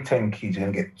of every 10 kids, you're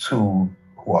going to get 2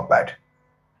 who are bad.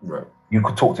 Right. You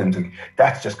could talk to them.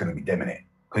 That's just going to be them, innit?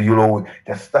 Because you'll always,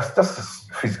 that's just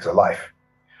the physics of life.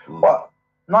 But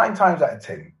 9 times out of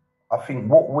 10, I think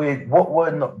what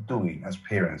we're not doing as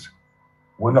parents,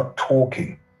 we're not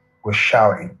talking, we're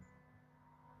shouting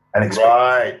and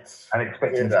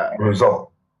expecting that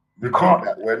result. We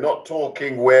can't. We're not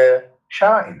talking, we're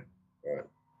shouting.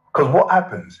 Because what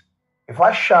happens if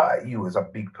I shout at you as a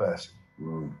big person?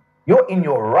 You're in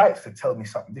your rights to tell me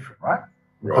something different, right?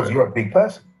 Because you're a big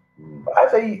person. But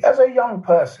as a young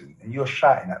person, and you're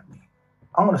shouting at me,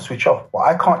 I'm going to switch off. But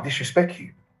I can't disrespect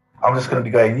you. I'm just going to be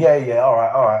going, yeah, all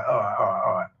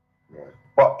right.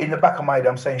 But in the back of my head,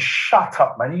 I'm saying, shut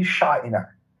up, man. You shouting at,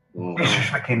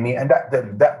 disrespecting me. And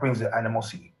that brings the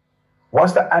animosity.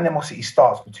 Once that animosity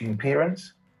starts between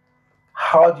parents,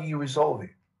 how do you resolve it?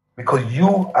 Because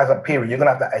you, as a parent, you're going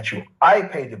to have that attitude. I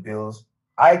pay the bills.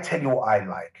 I tell you what I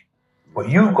like. But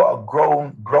you've got a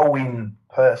growing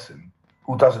person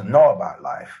who doesn't know about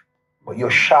life, but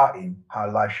you're shouting how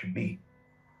life should be.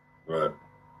 Right.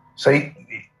 So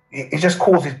it just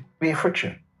causes big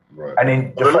friction. Right. And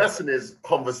then the lesson is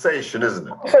conversation, isn't it?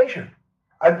 Conversation.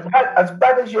 As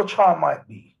bad as your child might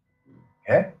be,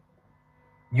 yeah,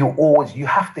 you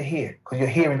have to hear, because your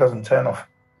hearing doesn't turn off.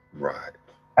 Right.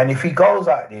 And if he goes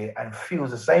out there and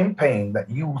feels the same pain that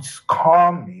you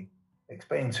calmly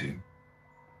explain to him,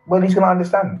 well, he's going to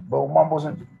understand. Well,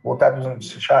 dad wasn't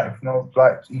shouting,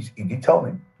 like he did tell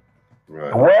me.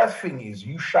 Right. The worst thing is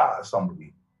you shout at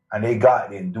somebody and they go out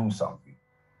there and do something.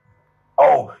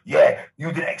 Oh, yeah,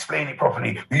 you didn't explain it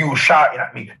properly. You were shouting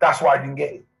at me. That's why I didn't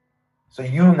get it. So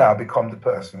you now become the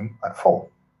person at fault.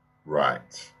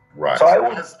 Right. Right. So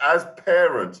as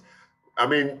parents, I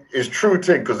mean, it's true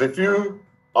thing, because if you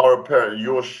are a parent,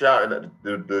 you're shouting at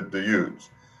the youths,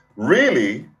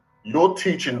 really, you're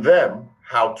teaching them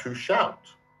how to shout.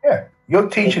 Yeah, you're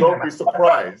teaching them. Don't be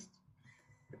surprised.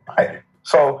 Right.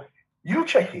 So you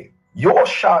check it. You're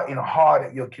shouting hard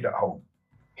at your kid at home.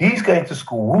 He's going to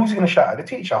school. Who's going to shout at the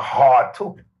teacher? Hard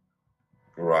too.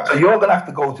 Right. So you're going to have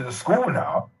to go to the school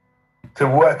now to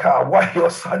work out why your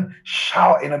son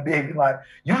shouting and behaving like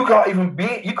you can't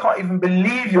even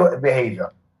believe your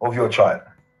behavior of your child.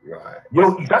 Right.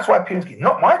 That's why parents get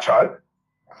not my child,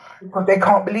 because they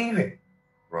can't believe it.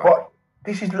 Right. But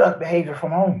this is learnt behavior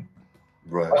from home.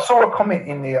 Right. I saw a comment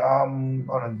in the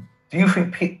do you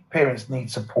think parents need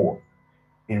support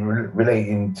in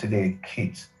relating to their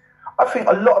kids? I think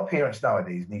a lot of parents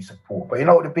nowadays need support, but you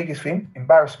know what the biggest thing?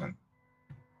 Embarrassment.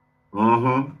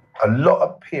 Mm-hmm. A lot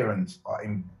of parents are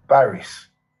embarrassed.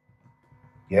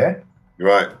 Yeah?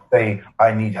 Right. Say,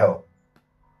 I need help.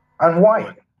 And why?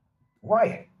 Right.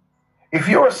 Why? If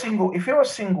you're a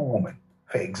single woman,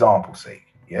 for example's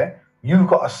sake, yeah, you've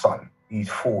got a son, he's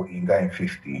 14, going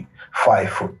 15,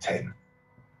 5'10",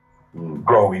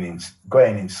 growing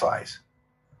in size.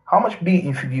 How much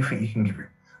beating do you think you can give him?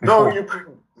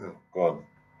 God.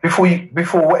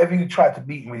 Before whatever you try to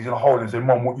beat him, he's gonna hold him and say,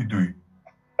 Mom, what you doing?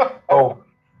 Oh,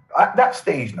 at that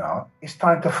stage now, it's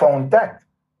time to phone dad.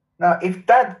 Now, if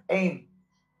dad ain't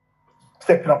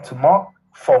stepping up to Mark,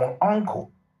 phone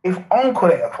uncle. If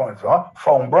uncle ain't up to Mark,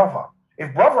 phone brother.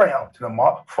 If brother ain't up to the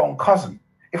mark, phone cousin.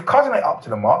 If cousin ain't up to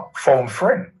the mark, phone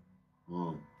friend.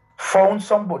 Phone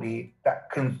somebody that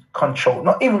can control,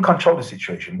 not even control the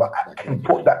situation, but can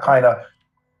put that kind of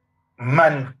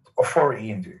man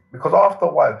authority into it. Because after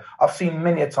a while, I've seen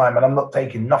many a time, and I'm not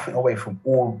taking nothing away from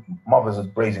all mothers as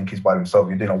raising kids by themselves.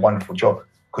 You're doing a wonderful job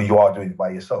because you are doing it by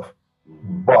yourself.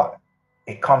 But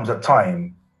it comes a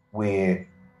time where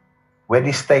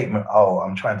this statement, oh,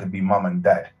 I'm trying to be mum and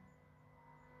dad.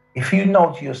 If you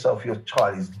know to yourself your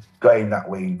child is going that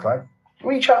way inclined,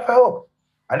 reach out for help.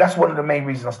 And that's one of the main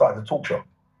reasons I started the talk show.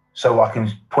 So I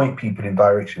can point people in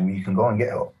direction where you can go and get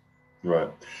help. Right.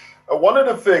 One of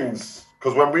the things,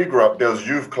 because when we grew up, there was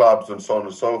youth clubs and so on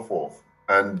and so forth.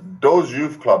 And those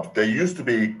youth clubs, they used to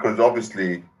be, because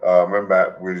obviously,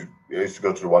 remember, we used to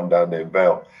go to the one down there in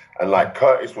Vale. And like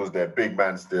Curtis was their big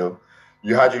man still.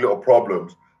 You had your little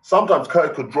problems. Sometimes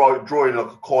Curtis could draw in like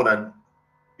a corner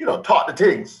and, talk the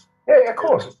things. Yeah, of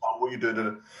course. What you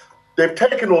do. They've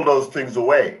taken all those things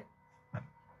away.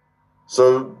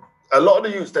 So a lot of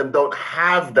the youths then don't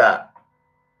have that.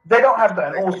 They don't have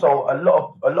that, and also a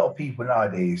lot of people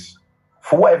nowadays,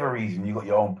 for whatever reason, you got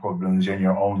your own problems, you're on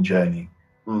your own journey.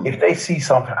 If they see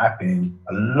something happening,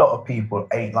 a lot of people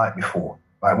ain't like before.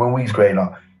 Like when we was growing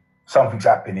up, something's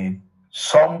happening,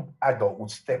 some adult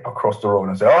would step across the road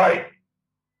and say, "All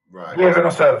right, here's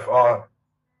myself."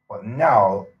 But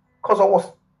now, because of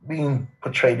what's being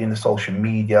portrayed in the social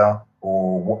media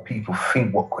or what people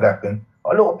think what could happen,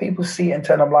 a lot of people see it and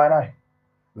turn a blind eye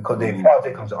because they feel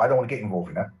they I don't want to get involved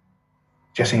in that,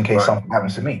 just in case something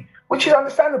happens to me, which is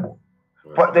understandable.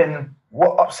 But then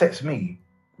what upsets me,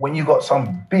 when you got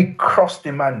some big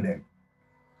crusty man then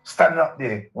standing up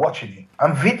there watching it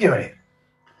and videoing it.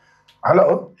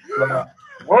 Hello? Like,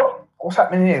 what's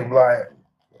happening here? Like,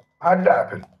 how did that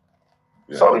happen?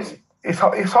 Yeah. So it's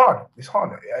hard. It's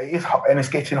hard, and it's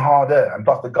getting harder. And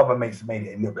plus, the government's made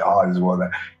it a little bit hard as well. That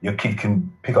your kid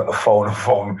can pick up the phone a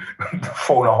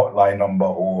hotline number,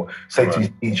 or say to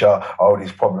his teacher, "Oh,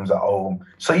 there's problems at home."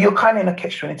 So you're kind of in a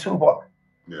catch-22. But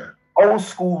old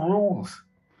school rules.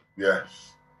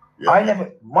 Yes. My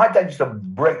dad used to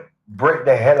break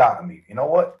the hell out of me. You know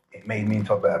what? It made me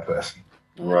into a better person.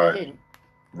 Right.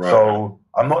 So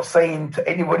I'm not saying to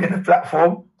anybody in the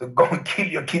platform to go and kill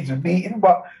your kids with beating,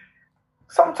 but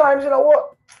sometimes, you know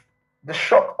what? The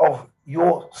shock of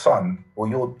your son or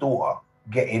your daughter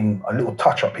getting a little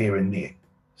touch up here and there,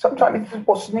 sometimes it's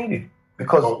what's needed.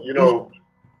 Because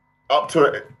up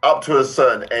to a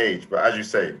certain age, but as you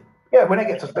say, Yeah, when they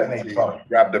get to a certain age, start.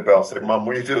 Grab the bell, say, Mum,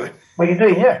 what are you doing? What are you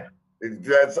doing? Yeah.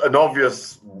 That's an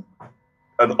obvious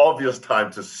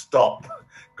time to stop,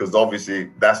 because obviously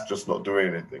that's just not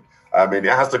doing anything. I mean,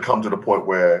 it has to come to the point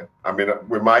where, I mean,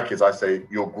 with my kids, I say,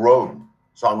 you're grown,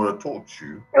 so I'm going to talk to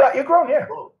you. You're grown, yeah.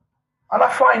 And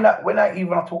I find that when I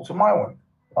talk to my one,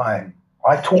 I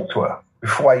talk to her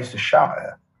before I used to shout at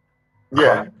her.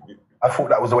 Yeah. I thought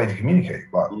that was the way to communicate.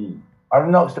 But I've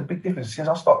noticed a big difference since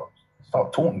I start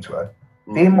talking to her.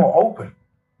 They're more open.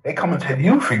 They come and tell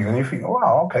you things, and you think, oh,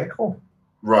 wow, okay, cool.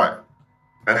 Right.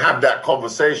 And have that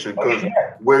conversation, because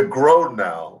we're grown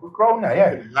now. We're grown now,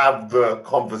 yeah. We can have the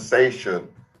conversation.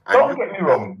 Don't get me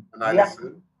wrong. And I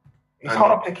listen.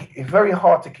 It's very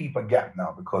hard to keep a gap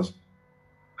now, because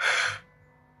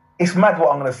it's mad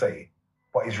what I'm going to say,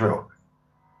 but it's real.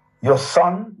 Your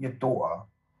son, your daughter,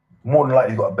 more than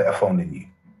likely got a better phone than you.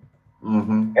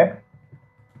 Mm-hmm. Yeah?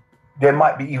 They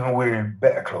might be even wearing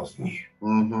better clothes than you.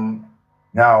 Mm-hmm.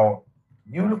 Now,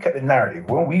 you look at the narrative.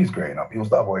 When we was growing up, it was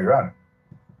the other way around.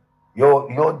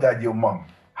 Your dad, your mum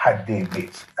had their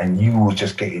bits, and you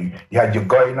had your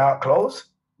going out clothes,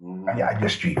 and you had your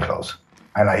street clothes.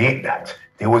 And I hate that.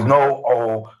 There was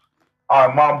no,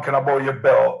 Mum, can I borrow your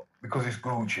belt because it's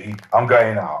Gucci? I'm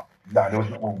going out. No, there was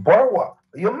no, borrow what?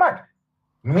 You're mad.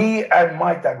 Me and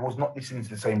my dad was not listening to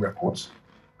the same records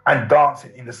and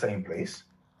dancing in the same place.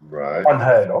 Right.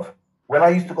 Unheard of. When I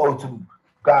used to go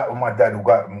out with my dad or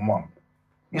go out with my mum,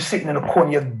 you're sitting in the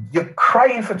corner, you're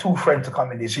crying for two friends to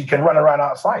come in there so you can run around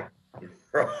outside.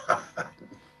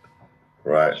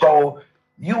 Right. So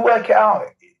you work it out.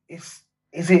 Is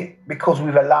it because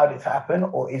we've allowed it to happen,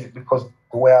 or is it because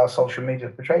the way our social media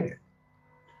has portrayed it?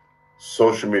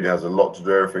 Social media has a lot to do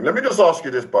with everything. Let me just ask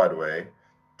you this, by the way.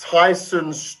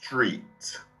 Tyson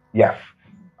Street. Yeah.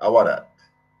 How about that?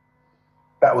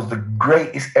 That was the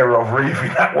greatest era of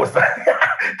raving. That was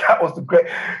the great.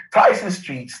 Tyson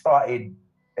Street started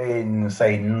in,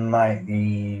 say,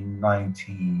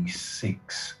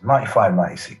 1996, 95,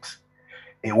 96.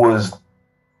 It was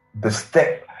the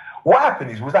step. What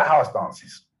happened was that house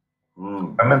dances.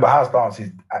 I remember house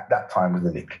dances at that time was the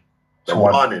lick. So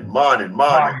morning.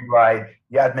 Right.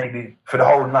 You had maybe, for the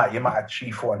whole night, you might have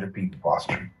 300-400 people pass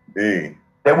through. Yeah.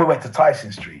 Then we went to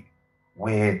Tyson Street,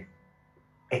 where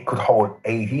it could hold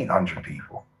 1,800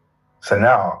 people. So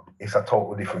now it's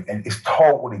totally different now.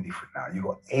 You've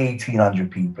got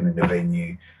 1,800 people in the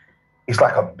venue. It's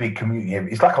like a big community.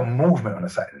 It's like a movement on a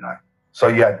Saturday night. So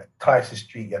you had Tyson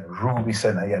Street, you had Ruby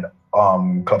Center, you had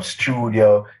Club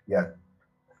Studio, you had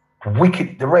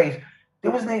Wicked, the Rays.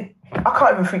 There wasn't, I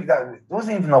can't even think that, there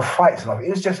wasn't even no fights enough. It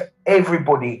was just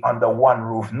everybody under one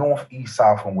roof, north, east,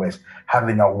 south, and west,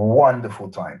 having a wonderful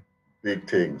time. Big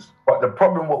things. But the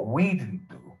problem, what we didn't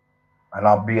do, and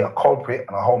I'll be a culprit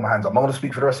and I'll hold my hands up. I'm not going to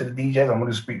speak for the rest of the DJs. I'm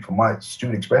going to speak for my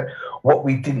Student Express. What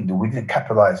we didn't do, we didn't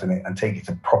capitalize on it and take it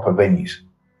to proper venues.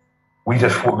 We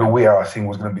just thought the We Are Us thing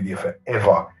was going to be there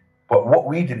forever. But what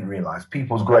we didn't realize,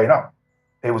 people was growing up.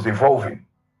 They was evolving.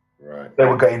 Right. They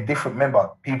were getting different,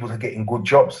 people were getting good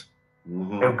jobs.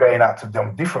 Mm-hmm. They were going out to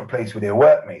them different places with their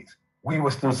workmates. We were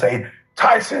still saying,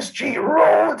 Tyson Street,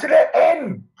 roll to the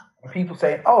end. And people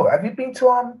saying, oh, have you been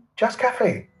to Jazz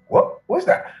Cafe? What? What's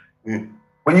that? Mm.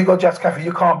 When you go to Jazz Cafe,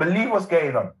 you can't believe what's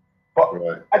going on. But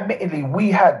admittedly, we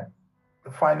had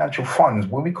the financial funds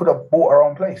where we could have bought our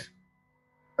own place.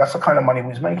 That's the kind of money we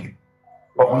was making.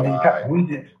 But we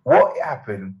didn't. What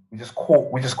happened? We just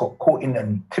got caught in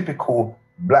a typical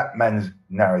black man's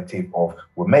narrative of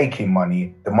we're making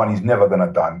money. The money's never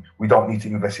gonna done. We don't need to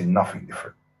invest in nothing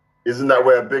different. Isn't that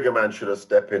where a bigger man should have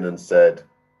stepped in and said,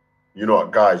 "You know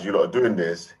what, guys, you lot are doing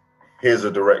this. Here's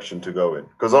a direction to go in."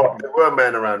 Because there were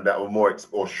men around that were more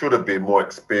or should have been more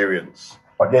experienced.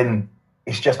 But then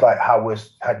it's just like how we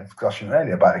had a discussion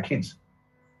earlier about the kids.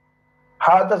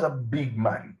 How does a big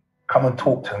man come and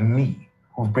talk to me,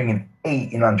 who's bringing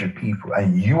 1,800 people,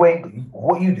 and you ain't?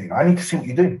 What are you doing? I need to see what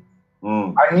you're doing.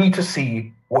 I need to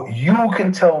see what you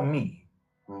can tell me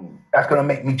that's going to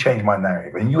make me change my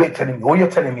narrative. And you ain't telling me. All you're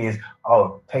telling me is,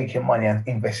 oh, take your money and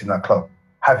invest in a club.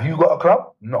 Have you got a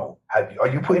club? No. Are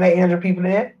you putting 1,800 people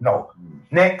in there? No.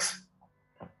 Next.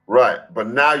 Right, but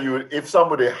now if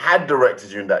somebody had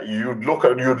directed you in that, you'd be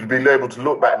able to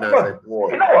look back now and say,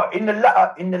 boy. You know what? In the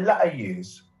latter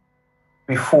years,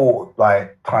 before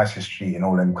like Tyson Street and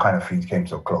all them kind of things came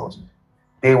to a close,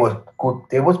 there was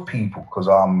people, because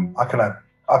I can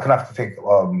have to take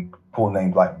poor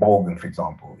names like Bogan, for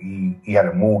example. He had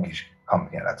a mortgage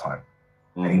company at that time,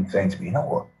 and he was saying to me, you know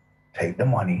what? Take the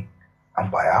money and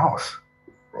buy a house,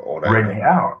 rent it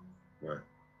out. Right.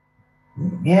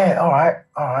 Yeah, all right.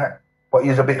 But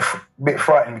he's a bit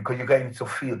frightened because you're getting to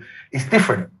feel it's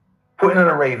different. putting on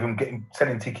a rave and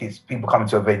selling tickets, people coming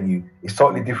to a venue, is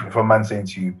totally different from a man saying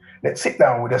to you, let's sit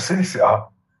down with a solicitor,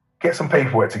 get some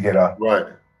paperwork together. Right.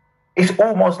 It's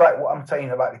almost like what I'm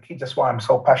saying about the kids. That's why I'm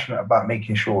so passionate about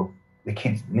making sure the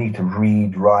kids need to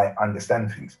read, write,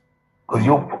 understand things. Because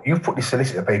you've put this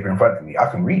solicitor paper in front of me. I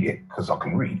can read it because I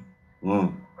can read.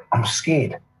 I'm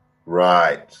scared.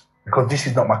 Right. Because this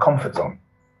is not my comfort zone.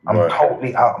 I'm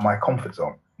totally out of my comfort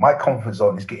zone. My comfort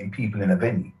zone is getting people in a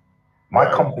venue. My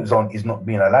comfort zone is not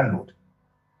being a landlord.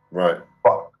 Right.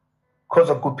 But because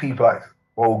of good people like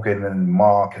Wogan and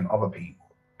Mark and other people,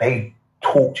 they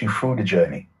talked you through the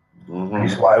journey. And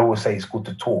this is why I always say it's good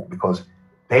to talk, because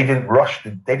they didn't rush.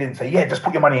 They didn't say, yeah, just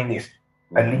put your money in this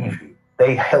and leave you.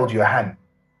 They held your hand.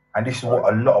 And this is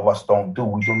what a lot of us don't do.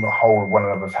 We do not hold one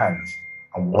another's hands.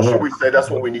 And or should we say that's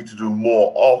what we need to do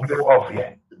more of?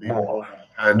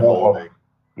 More holding.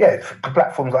 Yeah,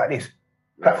 platforms like this.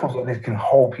 Platforms like this can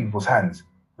hold people's hands,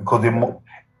 because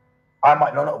I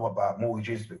might not know about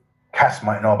mortgages, but Cass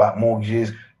might know about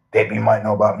mortgages, Debbie might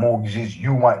know about mortgages,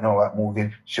 you might know about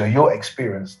mortgages. So your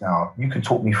experience now, you can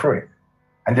talk me through it.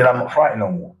 And then I'm not frightened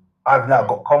no more. I've now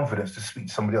got confidence to speak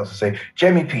to somebody else and say,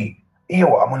 Jamie P, you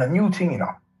know what, I'm on a new thing,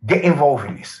 get involved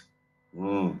in this.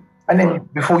 And then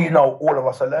before you know, all of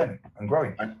us are learning and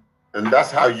growing. And that's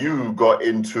how you got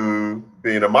into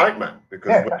being a mic man,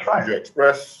 because when you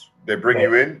express, they bring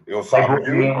you in, you'll sign with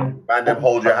you, and then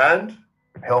hold your hand.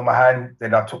 Held my hand.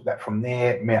 Then I took that from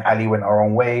there. Me and Ali went our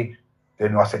own way.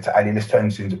 Then I said to Ali, let's turn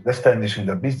this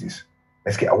into a business.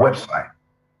 Let's get a website.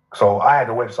 So I had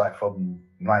a website from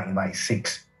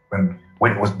 1996 when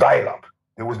it was dial-up.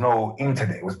 There was no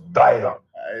internet. It was dial-up.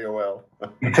 AOL.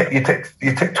 You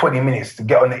take 20 minutes to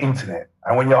get on the internet,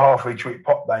 and when you're halfway through it,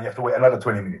 pop down, you have to wait another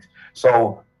 20 minutes.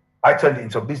 So I turned it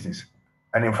into a business,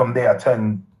 and then from there I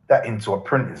turned that into a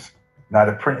printers. Now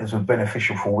the printers were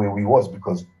beneficial for where we was,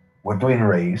 because we're doing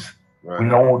raves. We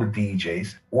know all the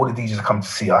DJs. All the DJs come to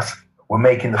see us. We're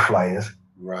making the flyers.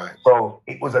 Right. So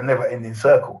it was a never-ending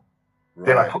circle.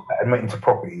 Then I took that and went into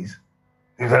properties.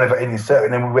 It was a never-ending circle,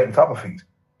 and then we went into other things.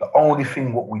 The only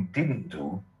thing what we didn't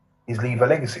do is leave a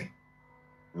legacy.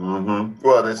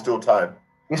 Well, there's still time.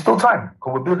 There's still time,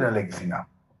 because we're building a legacy now.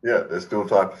 Yeah, there's still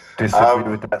time. Disagree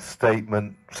with that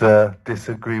statement, sir.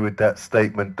 Disagree with that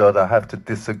statement, Dodd. I have to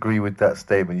disagree with that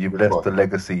statement. You've left the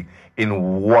legacy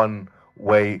in one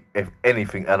way, if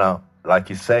anything. And like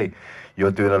you say,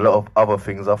 you're doing a lot of other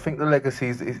things. I think the legacy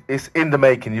is in the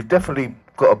making. You've definitely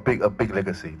got a big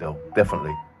legacy, though.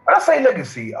 Definitely. When I say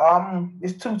legacy,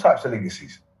 there's two types of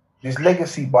legacies. There's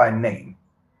legacy by name,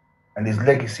 and there's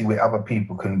legacy where other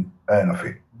people can earn off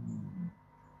it.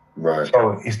 Right.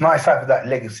 So it's nice having that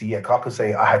legacy. Yeah, 'cause I could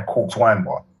say I had Cork's Wine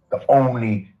Bar, the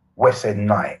only West End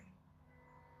night.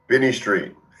 Finney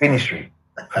Street.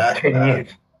 For 10 years.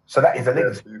 So that is a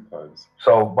legacy.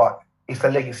 So, but it's a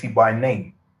legacy by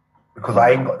name, because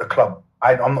I ain't got the club.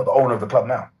 I'm not the owner of the club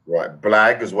now. Right.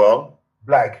 Blag as well.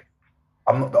 Blag.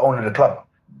 I'm not the owner of the club.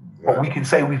 But we can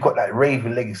say we've got that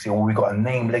raving legacy, or we've got a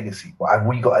name legacy. But have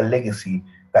we got a legacy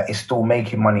that is still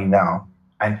making money now,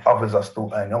 and others are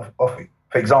still earning off it?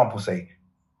 For example, say,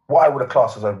 what I would have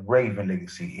classed as a raving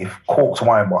legacy, if Cork's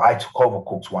Wine Bar, I took over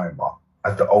Cork's Wine Bar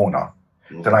as the owner,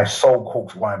 then I sold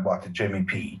Cork's Wine Bar to Jimmy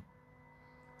P.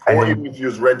 Or even if you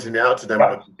was renting it out to them.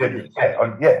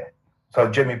 Yeah. So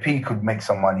Jimmy P could make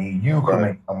some money, you could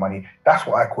make some money. That's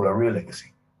what I call a real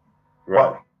legacy.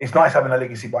 Right. But it's nice having a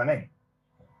legacy by name.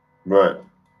 Right.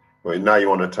 Well, now you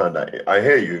want to turn that. I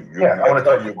hear you. You're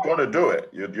going to do it.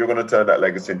 You're going to turn that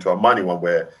legacy into a money one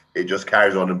where it just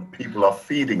carries on and people are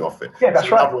feeding off it. Yeah, that's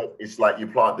right. Words, it's like you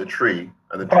plant the tree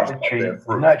and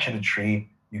you nurture the tree,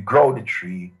 you grow the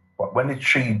tree, but when the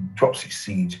tree drops its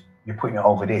seeds, you're putting it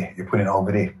over there.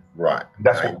 Right.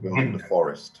 That's what we didn't do. The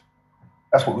forest.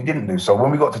 That's what we didn't do. So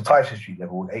when we got to Tyson Street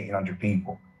level with 1,800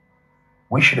 people,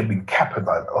 we should have been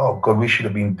capitalized. Oh God, we should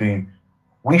have been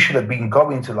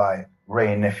going to like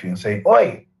Ray and Nephew and saying,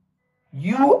 oi,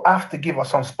 you have to give us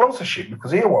some sponsorship,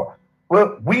 because here what?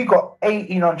 Well, we got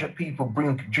 1,800 people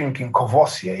drinking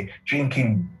Courvoisier,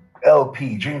 drinking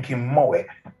LP, drinking Moet.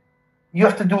 You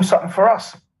have to do something for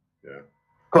us. Yeah.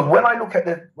 Because when I look at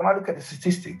the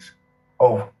statistics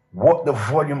of what the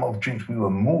volume of drinks we were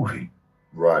moving,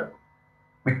 right.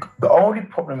 The only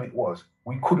problem it was,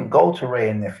 we couldn't go to Ray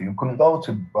and Nephew, we couldn't go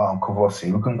to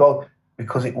Courvoisier, we couldn't go,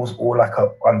 because it was all like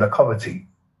a undercover team.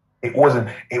 It wasn't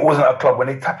a club. When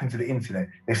they tap into the internet,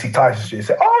 they see Tyson Street, they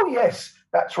say, oh yes,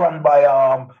 that's run by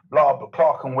blah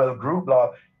Clark and Well Group,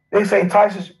 blah. They say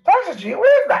Tyson Street,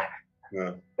 where's that?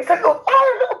 Yeah. It's like, no,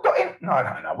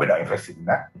 we're not interested in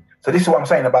that. So this is what I'm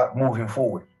saying about moving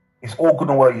forward. It's all good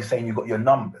and well you're saying you've got your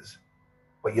numbers,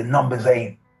 but your numbers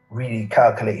ain't really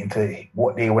calculating to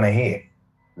what they want to hear.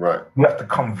 Right. You have to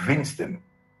convince them.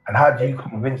 And how do you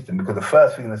convince them? Because the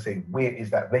first thing they say, where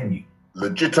is that venue?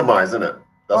 Legitimize, isn't it?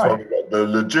 That's Right. what we got, the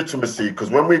legitimacy.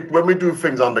 Because when we do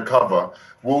things undercover,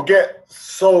 we'll get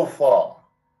so far.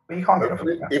 But you can't get off of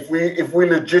that. If we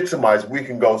legitimize, we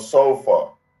can go so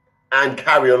far and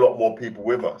carry a lot more people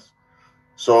with us.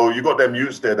 So you got them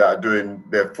youths there that are doing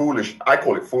their foolish. I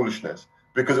call it foolishness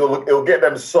because it'll get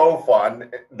them so far,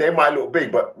 and they might look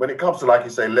big, but when it comes to, like you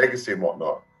say, legacy and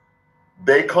whatnot,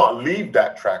 they can't leave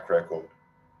that track record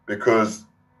because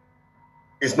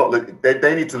it's not.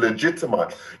 They need to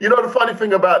legitimize. You know, the funny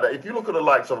thing about that, if you look at the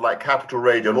likes of like Capital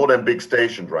Radio and all them big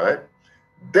stations, right?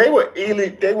 They were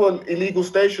illegal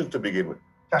stations to begin with.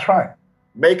 That's right.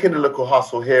 Making a little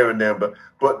hustle here and there, but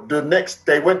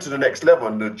they went to the next level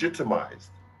and legitimized,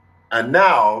 and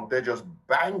now they're just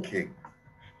banking.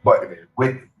 But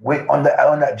with on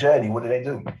that journey, what do they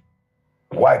do?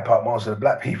 Wipe out most of the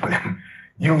black people,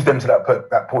 use them to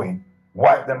that point,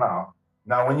 wipe them out.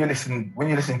 Now, when you listen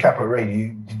Capital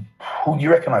Radio, who do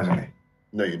you recognize in it?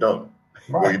 No, you don't.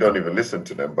 Right. Well, you don't even listen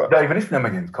to them, but You don't even listen to them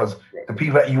again because the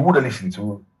people that you would have listened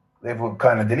to, they've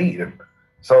kind of deleted them.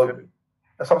 So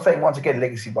that's what I'm saying. Once again,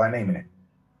 legacy by name in it.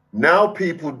 now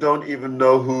people don't even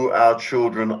know who our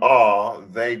children are.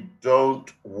 They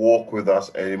don't walk with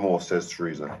us anymore, says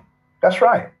Teresa. That's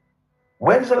right.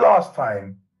 When's the last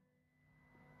time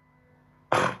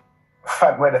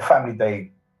where the family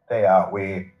day out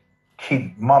where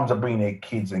mums are bringing their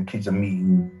kids and kids are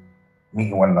meeting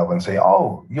one another and say,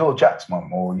 "Oh, you're Jack's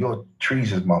mum, or you're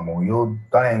Teresa's mum, or you're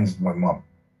Diane's mum."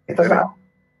 It doesn't happen.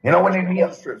 You know when they meet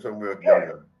up. Strips when we were Yeah.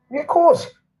 younger. Yeah, of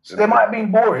course. So they might have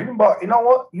been boring, but you know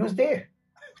what? You was there.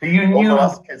 So you All knew. of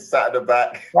us kids sat at the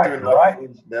back, Right, doing right.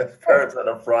 nothing. Their parents at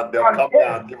the front. They'll Right, come yeah.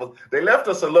 down and give us. They left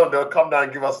us alone. They'll come down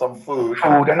and give us some food.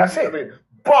 Food, and that's You know it. what I mean?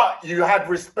 But you had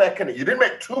respect in it. You didn't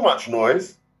make too much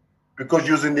noise because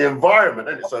you was in the environment,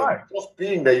 innit? So Right. just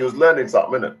being there, you was learning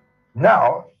something, innit?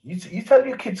 Now, you tell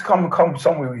your kids come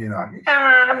somewhere with you now.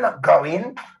 Nah, I'm not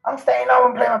going. I'm staying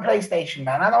home and playing my PlayStation,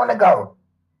 man. I don't want to go.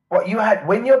 What you had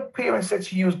when your parents said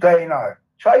to you was going out,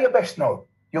 try your best now.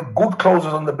 Your good clothes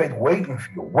was on the bed waiting for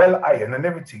you, well ironed and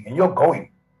everything, and you're going.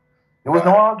 There was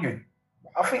no arguing.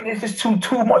 I think there's just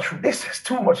too much. This is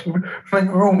too much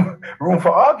room for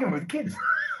arguing with kids.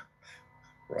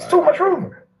 It's too much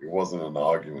room. It wasn't an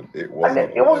argument. It And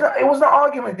wasn't. it wasn't an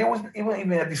argument. It wasn't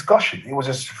even a discussion. It was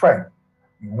just frank.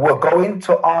 We're going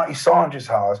to Auntie Sandra's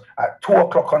house at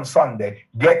 2:00 on Sunday.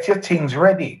 Get your things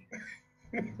ready.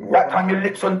 That time your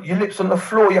lips on the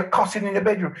floor, you're cussing in the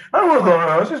bedroom. I don't want to go to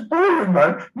the house, it's boring,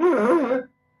 man.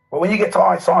 But when you get to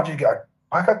Auntie Sandra's, you get a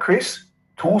pack of crisps,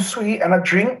 2 sweet and a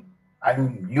drink,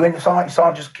 and you and Auntie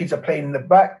Sandra's kids are playing in the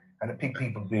back, and the big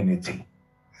people doing their tea.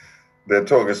 They're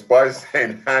talking. Spice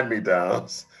saying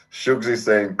hand-me-downs. Shugsy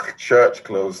saying church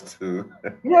clothes too.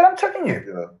 Yeah, I'm telling you.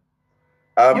 You know.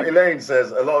 Elaine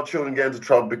says a lot of children get into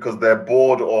trouble because they're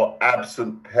bored or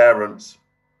absent parents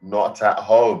not at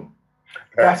home.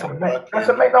 That's a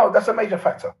major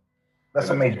factor. That's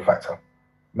a major factor.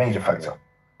 Major factor.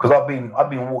 Because I've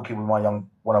been walking with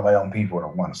one of my young people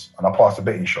once, and I passed a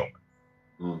betting shop,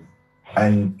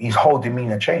 and his whole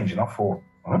demeanor changed, and I thought,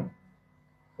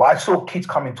 but I saw kids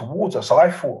coming towards us, so I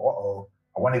thought,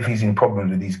 I wonder if he's in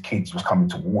problems with these kids was coming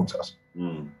towards us.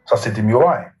 So I said to him, "You all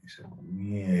right?" He said,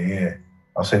 "Yeah."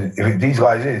 I said, "If these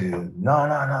guys is," he said,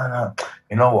 no.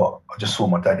 You know what? I just saw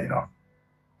my dad,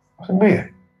 I said,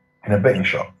 "Where?" In a betting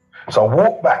shop. So I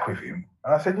walked back with him,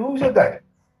 and I said, "Who's your dad?"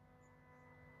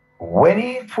 When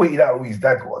he tweeted out who his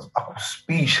dad was, I was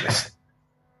speechless.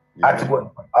 I had to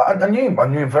go. I knew him. I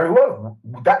knew him very well.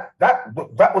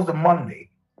 That was the Monday.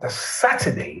 The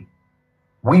Saturday,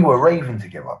 we were raving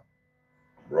together.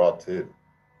 Rotted.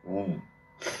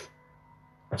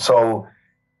 So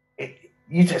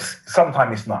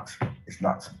sometimes it's nuts. It's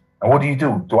nuts. And what do?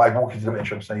 Do I walk into the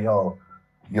metro and say, "Oh,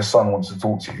 your son wants to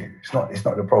talk to you"? It's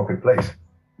not the appropriate place.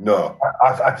 No.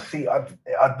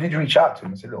 I did reach out to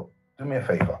him and say, "Look, do me a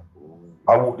favor.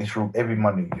 I walk this route every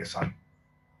Monday with your son.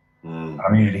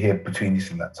 I'm usually here between this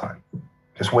and that time.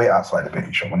 Just wait outside the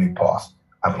betting shop when he passed.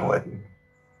 Have a word."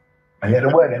 And he had a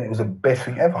word, and it was the best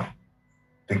thing ever.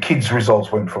 The kids'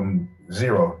 results went from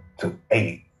 0 to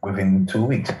 8 within 2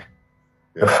 weeks.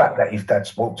 The fact that his dad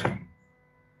spoke to him.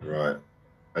 Right.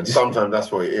 And sometimes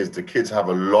that's what it is. The kids have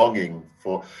a longing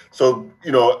for. So,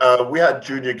 we had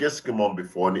Junior Giscombe on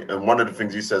before, and one of the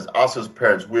things he says, us as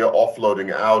parents, we are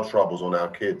offloading our troubles on our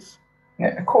kids.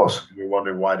 Yeah, of course. We're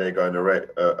wondering why they're going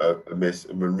amiss.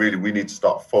 I mean, really, we need to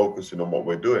start focusing on what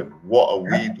we're doing. What are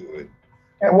we doing?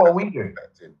 Yeah, what are we doing?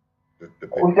 The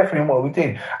Definitely what we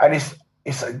did. And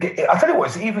I tell you what,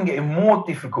 it's even getting more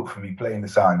difficult for me playing the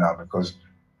sound now because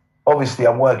obviously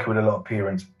I'm working with a lot of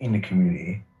parents in the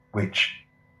community, which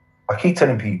I keep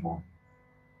telling people,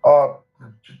 the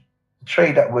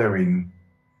trade that we're in,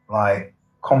 like,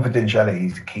 confidentiality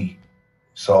is the key.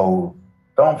 So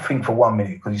don't think for 1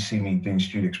 minute because you see me doing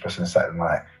Studio Express on a Saturday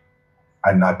night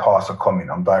and I pass a comment,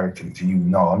 I'm directing it to you.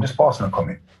 No, I'm just passing a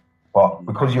comment. But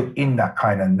because you're in that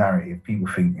kind of narrative, people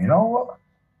think, you know what?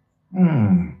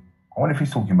 I wonder if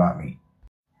he's talking about me.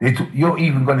 You're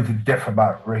even going into depth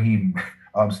about Raheem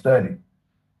Sterling.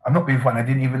 I'm not being funny. I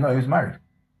didn't even know he was married.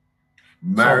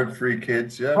 Married, 3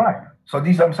 kids, yeah. Right. So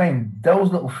I'm saying,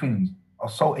 those little things are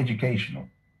so educational,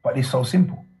 but they're so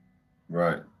simple.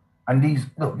 Right. And this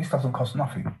doesn't cost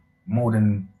nothing more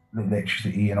than the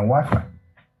electricity and a Wi-Fi.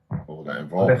 All that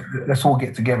involved. Let's all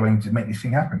get together and to make this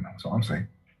thing happen. That's what I'm saying.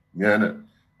 Yeah.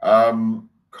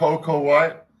 Coco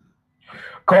White.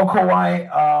 Coco White,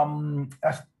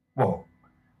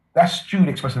 that's Studio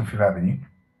Express on Fifth Avenue.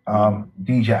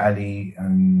 DJ Ali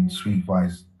and Sweet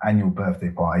Vi's annual birthday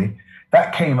party.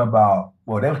 That came about,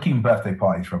 they were keeping birthday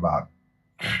parties for about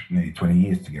nearly 20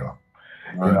 years together.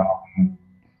 Right. You know,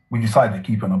 we decided to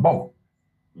keep it on a boat.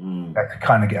 To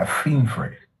kind of get a theme for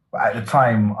it. But at the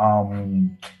time,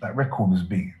 that record was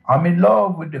big. I'm in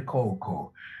love with the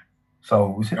Coco. So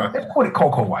we said, let's call it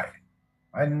Coco White.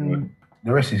 And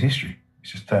the rest is history.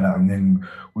 It's just turned out. And then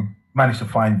we managed to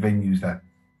find venues that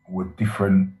were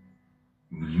different,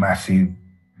 massive,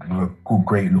 with a good,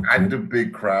 great look. And the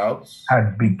big crowds.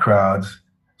 Had big crowds.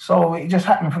 So it just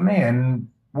happened for me. And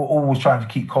we're always trying to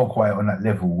keep Coco White on that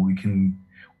level.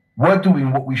 We're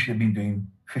doing what we should have been doing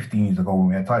 15 years ago when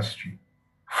we had Tyson Street.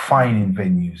 Finding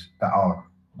venues that are,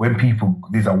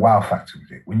 there's a wow factor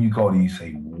with it. When you go there, you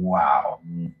say, wow,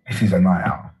 this is a night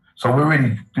out. So we're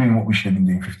really doing what we should have been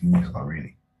doing 15 years ago,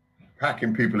 really.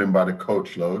 Packing people in by the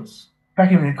coach loads.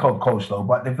 Packing in the coach load,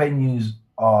 but the venues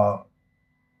are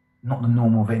not the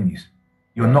normal venues.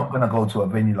 You're not going to go to a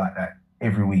venue like that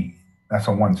every week. That's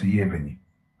a once-a-year venue.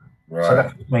 Right. So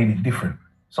that's made it different.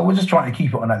 So we're just trying to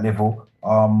keep it on that level.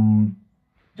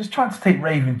 Just trying to take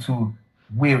raving to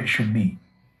where it should be.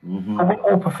 We're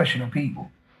all professional people.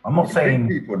 I'm not saying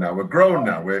people now. We're grown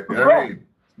now. We're grown.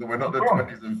 We're not the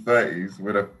 20s and 30s.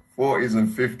 We're the 40s and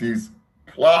 50s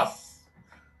plus.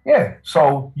 Yeah.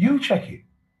 So you check it.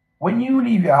 When you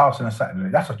leave your house on a Saturday,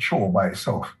 that's a chore by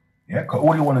itself. Yeah. Because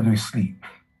all you want to do is sleep.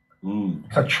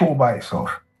 It's a chore by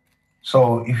itself.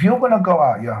 So if you're going to go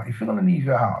out, if you're going to leave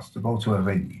your house to go to a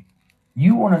venue,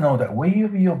 you want to know that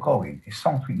wherever you're going is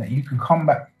something that you can come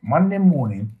back Monday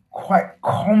morning quite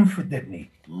confidently.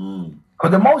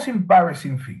 Because the most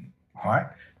embarrassing thing, right,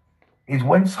 is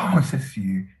when someone says to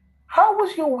you, how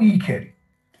was your weekend?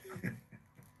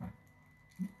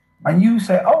 And you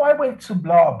say, oh, I went to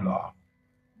blah, blah.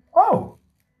 Oh.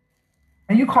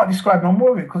 And you can't describe no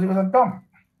more of it because it was a dump.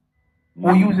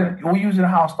 Or using a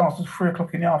house downstairs 3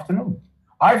 o'clock in the afternoon.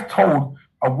 I've told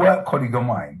a work colleague of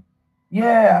mine,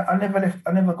 I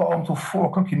never got home till 4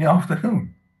 o'clock in the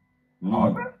afternoon.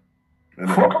 4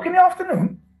 o'clock in the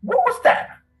afternoon? What was that?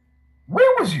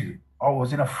 Where was you? I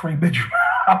was in a 3-bedroom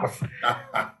house.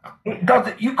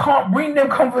 You can't bring them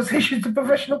conversations to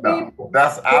professional people.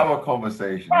 That's our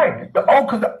conversation. Right.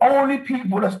 Because the only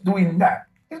people that's doing that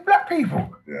is black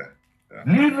people. Yeah.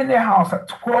 Leaving their house at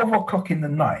 12 o'clock in the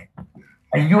night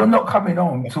and you're not coming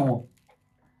home till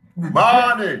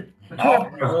morning.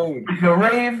 If your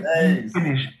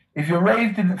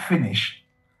rave didn't finish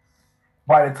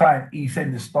by the time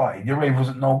EastEnders started, your rave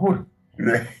wasn't no good.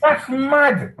 That's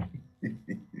mad.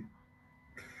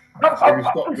 So you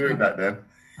stopped doing that then?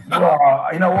 Well,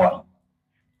 you know what?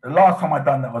 The last time I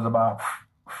done that was about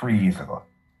 3 years ago.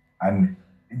 And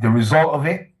the result of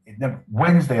it,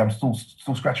 Wednesday, I'm still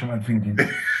scratching my head thinking,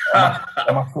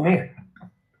 am I still here?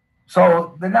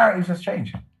 So the narrative has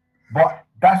changed. But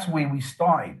that's where we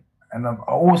started. And I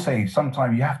always say,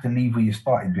 sometimes you have to leave where you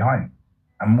started behind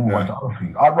and move on to other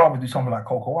things. I'd rather do something like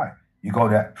Coco White. You go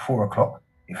there at 4 o'clock,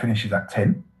 it finishes at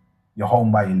 10, you're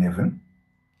home by 11,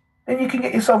 then you can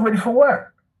get yourself ready for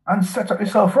work and set up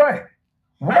yourself right.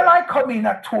 When I come in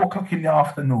at 2 o'clock in the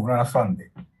afternoon on a Sunday,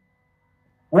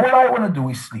 all I want to do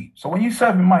is sleep. So when you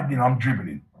serve me my dinner, I'm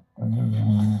dribbling.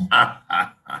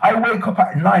 I wake up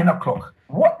at 9 o'clock.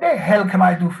 What the hell can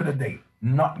I do for the day?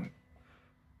 Nothing.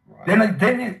 Right.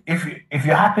 Then if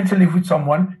you happen to live with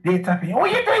someone, they tap in. All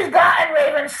you do is go out and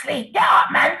rave and sleep. Get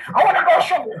up, man. I want to go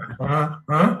shopping.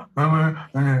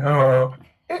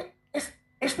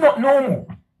 It's not normal.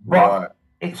 But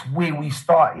it's where we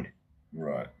started.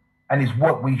 Right. And it's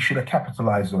what we should have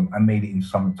capitalized on and made it into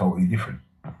something totally different.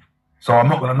 So I'm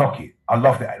not going to knock it. I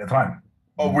loved it at the time.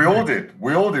 Oh, we all did.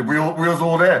 We was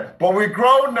all there. But we're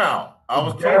grown now. I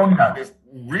was talking about this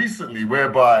recently,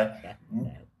 whereby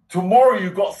tomorrow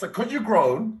you got, because you're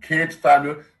grown, kids,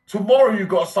 family, tomorrow you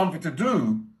got something to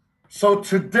do. So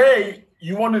today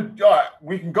you want to,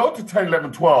 we can go to 10,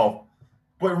 11, 12,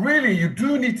 but really you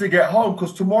do need to get home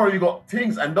because tomorrow you got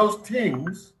things, and those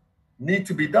things need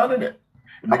to be done in it.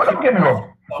 But don't get me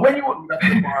wrong. When you have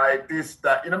to buy this,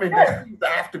 that, you know what I mean? There's things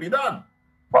that have to be done.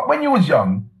 But when you was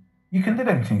young, you can do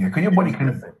everything because your body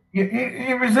can.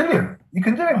 You're resilient. You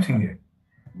can do everything here.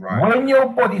 Right. When your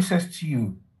body says to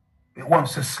you, it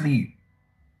wants to sleep,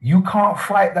 you can't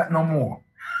fight that no more.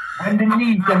 When the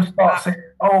knees them start saying,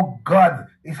 "Oh God,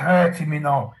 it's hurting me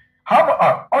now."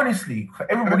 Honestly, for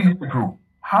everybody in the group,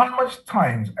 how much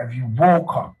times have you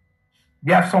woke up?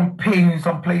 You have some pain in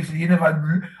some places you never.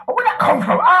 Oh, where that come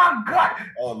from? Oh God!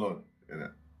 Oh Lord.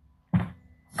 Yeah.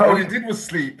 So all you did was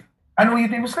sleep. And all you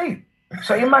did was sleep.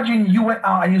 So imagine you went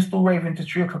out and you're still raving to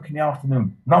 3 o'clock in the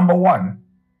afternoon. Number one,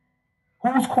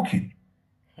 who's cooking?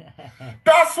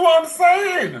 That's what I'm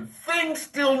saying. Things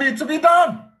still need to be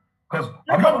done. Because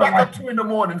you come back at 2 in the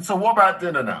morning. So what about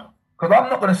dinner now? Because I'm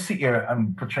not going to sit here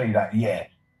and portray that. Yeah,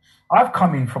 I've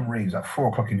come in from raves at 4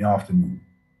 o'clock in the afternoon.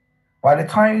 By the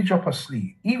time you drop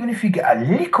asleep, even if you get a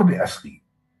little bit of sleep,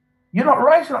 you're not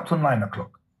rising up till 9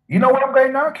 o'clock. You know where I'm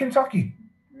going now? Kentucky.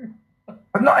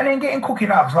 But not and then getting cooking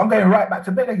out because I'm going right back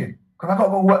to bed again because I got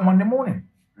to go work Monday morning.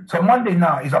 So Monday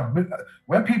now is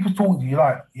when people talk to you,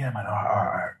 like, yeah, man, all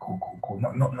right, cool,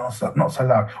 not so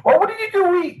loud. Well, what did you do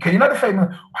weekend? You know the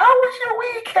famous, how was your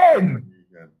weekend?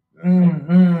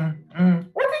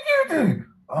 What did you do?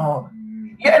 Oh,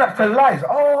 getting up to lies.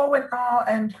 Oh, I went out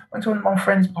and went to my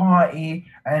friend's party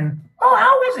and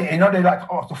how was it? You know, they like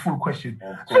to ask the full question.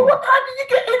 So what time did you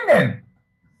get in then?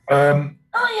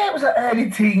 It was an early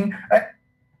thing.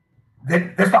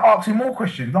 They start asking more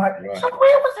questions, like, so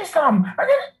where was this And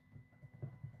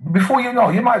then, before you know,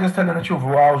 you might just tell them the truth.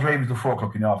 Well, I was raving till 4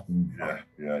 o'clock in the afternoon.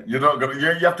 Yeah. You're not gonna.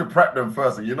 You have to prep them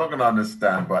first. And you're not gonna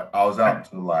understand. But I was out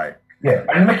to like. Yeah,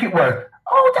 and make it work.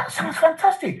 Oh, that sounds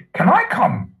fantastic. Can I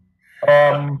come?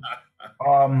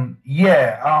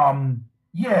 Yeah.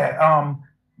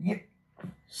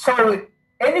 So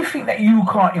anything that you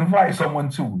can't invite someone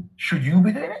to, should you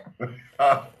be doing it?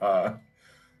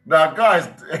 Now, guys,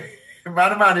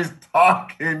 man is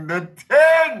talking the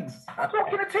things. I'm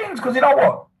talking the things because you know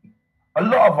what? A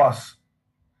lot of us,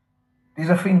 there's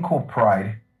a thing called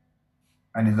pride,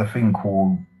 and there's a thing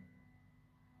called.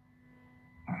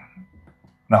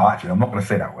 No, actually, I'm not going to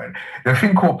say that word. There's a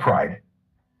thing called pride.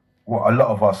 What a lot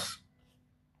of us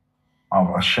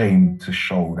are ashamed to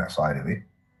show that side of it.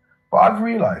 But I've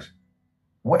realized,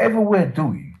 whatever we're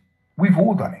doing, we've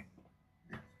all done it.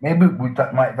 Maybe we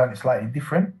might have done it slightly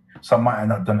different. Some might have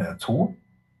not done it at all.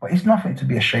 But it's nothing to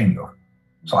be ashamed of.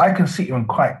 So I can sit here and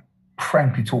quite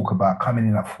frankly talk about coming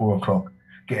in at 4 o'clock,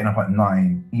 getting up at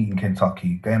 9, eating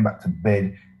Kentucky, going back to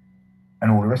bed,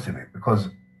 and all the rest of it. Because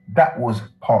that was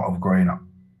part of growing up.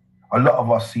 A lot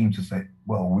of us seem to say,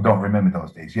 well, we don't remember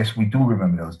those days. Yes, we do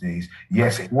remember those days.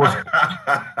 Yes, it was.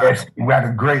 Yes, we had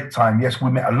a great time. Yes, we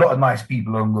met a lot of nice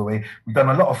people along the way. We've done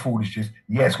a lot of foolishness.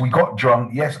 Yes, we got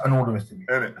drunk. Yes, and all the rest of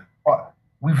it. But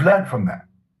we've learned from that.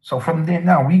 So from there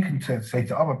now, we can say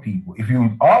to other people, if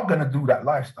you are going to do that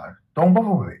lifestyle, don't bother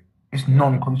with it. It's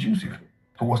non-conducive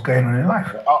to what's going on in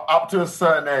life. Up to a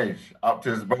certain age.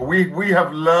 But we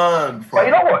have learned from. But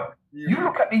you know what? You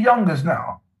look at the youngers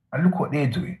now and look what they're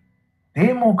doing.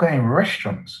 They're more going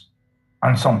restaurants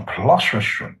and some plush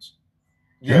restaurants.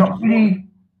 They're not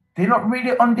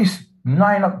really on this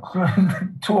 9 o'clock,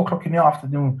 2 o'clock in the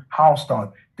afternoon house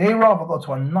style. They rather go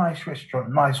to a nice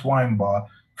restaurant, nice wine bar,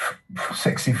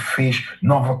 sexy fish,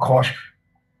 novakosh,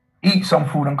 eat some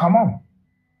food and come home.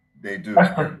 They do.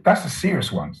 That's the serious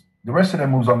ones. The rest of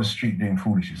them who's on the street doing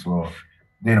foolishness, well,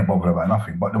 they're not bothered about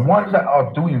nothing. But the ones that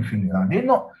are doing things now, they're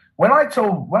not. When I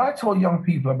told young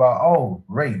people about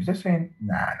raves, they're saying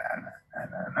nah.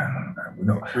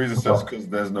 Freezer says because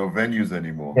there's no venues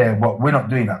anymore. Yeah, but we're not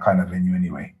doing that kind of venue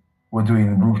anyway. We're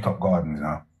doing rooftop gardens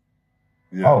now.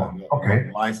 Yeah,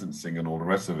 okay. Licensing and all the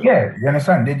rest of it. Yeah, you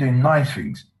understand? They're doing nice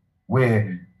things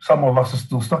where some of us are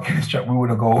still stuck in this trap. We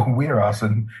want to go warehouse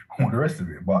and all the rest of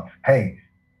it. But hey,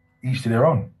 each to their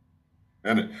own.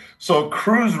 So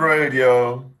Cruise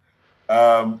Radio,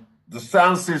 the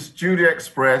Soundsys Studio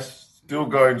Express, still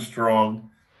going strong.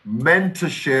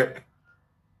 Mentorship,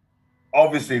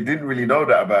 obviously didn't really know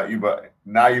that about you, but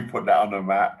now you put that on the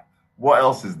map. What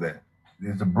else is there?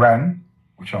 There's a brand,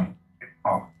 which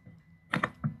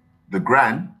The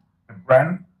brand?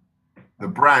 The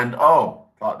brand,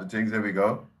 part the things, there we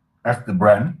go. That's the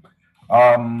brand.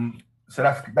 So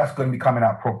that's going to be coming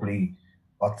out properly,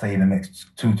 I'd say, in the next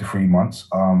 2 to 3 months.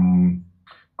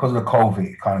 Because of the COVID,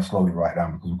 it kind of slowed it right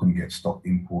down because we couldn't get stock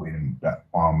importing that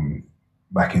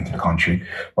back into the country.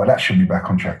 But that should be back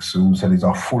on track soon. So there's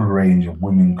a full range of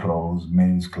women's clothes,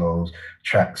 men's clothes,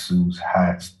 tracksuits,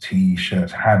 hats,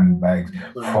 t-shirts, handbags,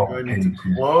 Going into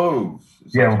clothes.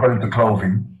 Yeah, we're going into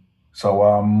clothing. So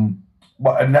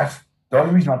and that's the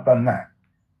only reason I've done that,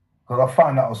 because I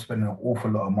found out I was spending an awful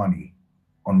lot of money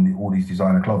on all these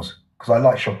designer clothes because I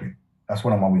like shopping. That's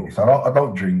one of my weaknesses. I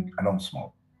don't drink, I don't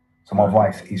smoke. So my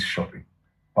vice is shopping.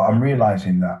 But I'm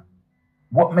realizing that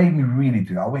what made me really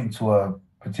do it, I went into a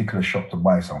particular shop to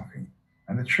buy something,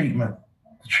 and the treatment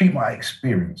I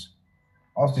experienced,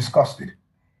 I was disgusted.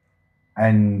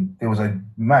 And there was a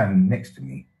man next to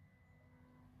me.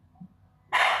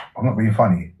 I'm not being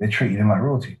funny. They treated him like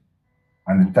royalty.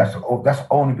 And that's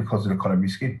only because of the colour of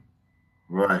his skin.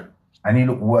 Right. And he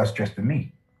looked worse dressed than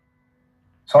me.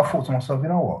 So I thought to myself, you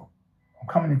know what? I'm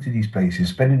coming into these places,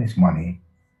 spending this money.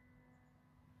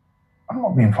 I'm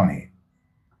not being funny.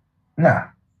 Nah,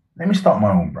 let me start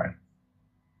my own brand.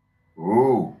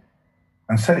 Ooh.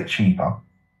 And sell it cheaper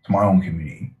to my own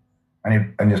community.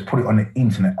 And just put it on the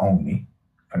internet only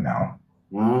for now.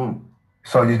 Mm.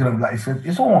 So there's gonna be like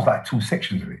it's almost like 2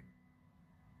 sections of it.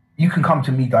 You can come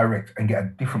to me direct and get a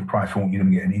different price from what you're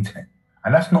gonna get on the internet.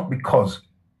 And that's not because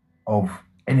of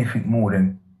anything more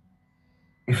than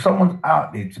if someone's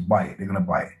out there to buy it, they're gonna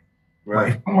buy it. Right. But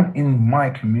if someone in my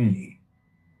community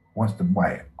wants to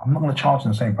buy it, I'm not gonna charge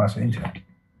them the same price on the internet.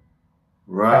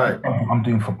 Right. I'm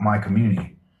doing for my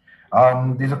community.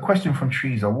 There's a question from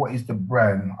Teresa. What is the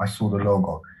brand? I saw the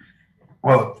logo.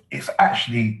 Well, it's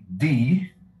actually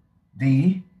D-O-D-D.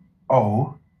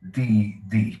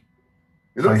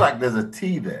 It looks like there's a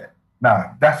T there.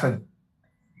 Now, that's a...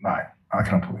 Right, I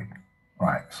can put it.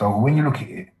 Right, so when you look at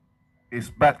it... It's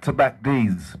back-to-back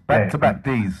Ds. Back-to-back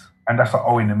Ds. And that's an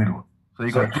O in the middle. So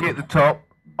you got D at the top,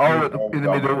 O in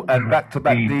the middle, and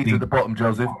back-to-back Ds at the bottom,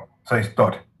 Joseph. So it's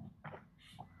Dodd.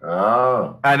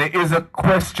 Oh. And it is a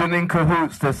question in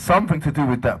cahoots. There's something to do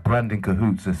with that brand in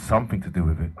cahoots. There's something to do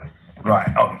with it.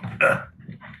 Right. Oh.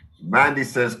 Mandy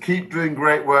says, keep doing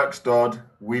great work, Dodd.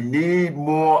 We need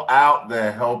more out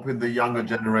there helping the younger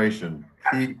generation.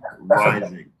 Keep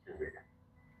rising.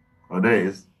 Oh, it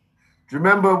is. Do you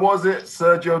remember, was it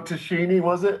Sergio Tacchini,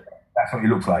 was it? That's what he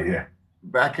looks like, yeah.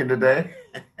 Back in the day?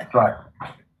 Right.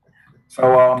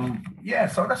 So, yeah,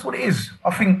 so that's what it is. I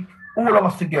think all of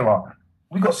us together,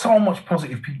 we got so much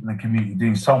positive people in the community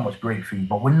doing so much great things,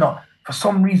 but we're not, for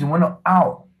some reason, we're not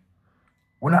out.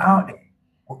 We're not out there.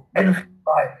 Anything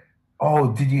like,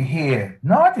 oh, did you hear?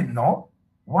 No, I didn't know.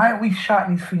 Why aren't we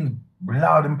shouting these things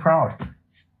loud and proud?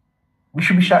 We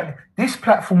should be shouting. This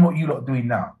platform, what you lot are doing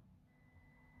now,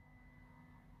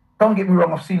 don't get me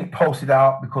wrong, I've seen it posted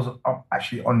out because I'm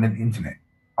actually on the internet.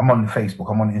 I'm on Facebook,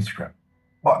 I'm on Instagram.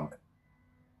 But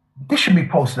this should be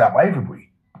posted out by everybody.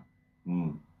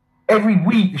 Mm. Every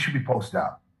week it should be posted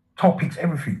out. Topics,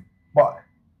 everything. But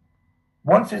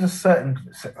once there's a certain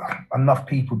enough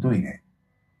people doing it,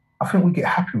 I think we get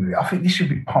happy with it. I think this should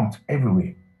be pumped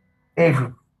everywhere.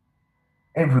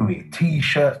 Everywhere.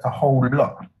 T-shirts, the whole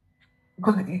lot.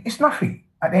 Because it's nothing.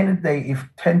 At the end of the day, if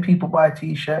 10 people buy a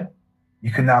T-shirt, you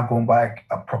can now go and buy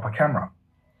a proper camera.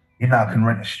 You now can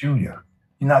rent a studio.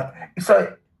 You know,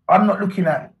 so I'm not looking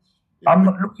at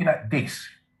this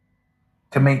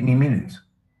to make me millions.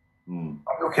 Mm.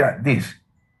 I'm looking at this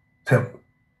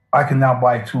I can now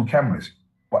buy 2 cameras,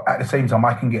 but at the same time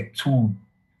I can get 2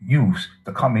 youths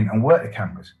to come in and work the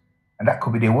cameras, and that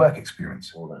could be their work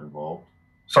experience. All that involved.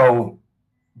 So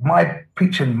my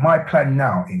plan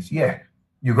now is, yeah,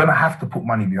 you're gonna have to put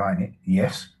money behind it.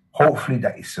 Yes, hopefully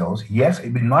that it sells. Yes,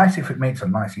 it'd be nice if it makes a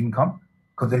nice income,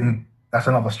 because then that's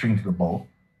another string to the bow.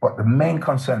 But the main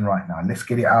concern right now, let's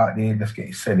get it out there, let's get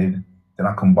it selling. Then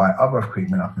I can buy other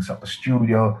equipment. I can set up a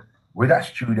studio. With that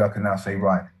studio, I can now say,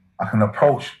 right, I can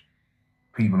approach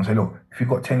people and say, look, if you've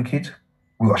got 10 kids,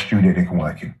 we've got a studio they can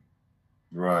work in.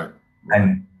 Right.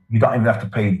 And you don't even have to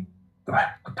pay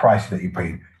the price that you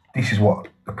paid. This is what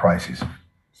the price is.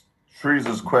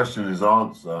 Teresa's question is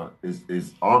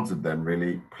answered then,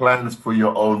 really. Plans for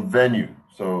your own venue.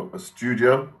 So a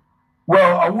studio?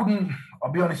 Well,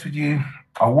 I'll be honest with you,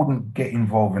 I wouldn't get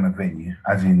involved in a venue,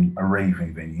 as in a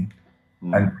raving venue.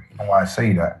 Mm. And why I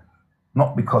say that,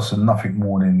 not because of nothing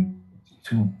more than it's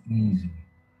too easy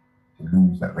to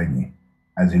lose that venue.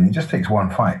 As in, it just takes one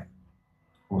fight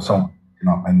or something,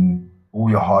 and all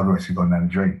your hard work is gone down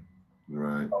the drain.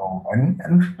 Right. So,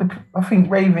 I think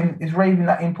raving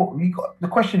that important? The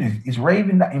question is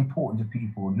raving that important to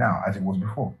people now as it was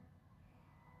before?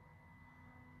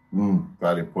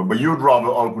 Valid point. But you'd rather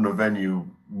open a venue,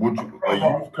 would you? A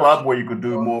youth club where you could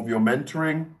do more of your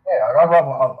mentoring?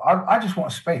 Yeah, I just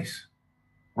want a space.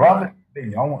 Rather than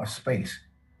venue, I want a space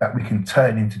that we can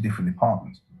turn into different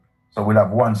departments. So we'll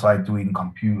have one side doing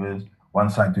computers, one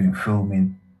side doing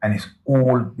filming, and it's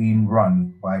all being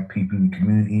run by people in the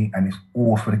community, and it's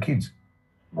all for the kids,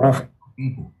 all for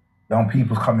people. Young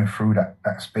people coming through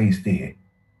that space there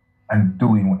and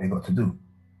doing what they got to do.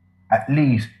 At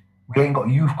least we ain't got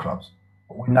youth clubs,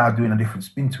 but we're now doing a different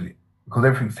spin to it because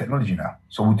everything's technology now.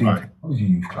 So we're doing technology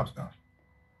youth clubs now.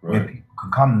 Right. Where people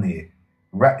can come there.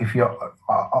 If you're an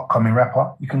upcoming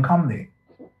rapper, you can come there.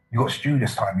 You got studio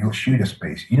time, you got studio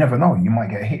space. You never know, you might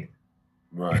get a hit.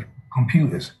 Right.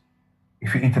 Computers.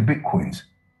 If you're into Bitcoins,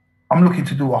 I'm looking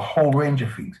to do a whole range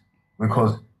of things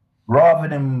because rather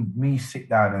than me sit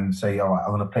down and say, all right,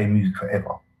 I'm going to play music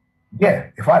forever. Yeah,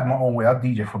 if I had my own way, I'd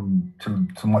DJ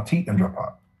till my teeth and drop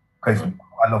out because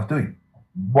I love doing it.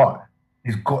 But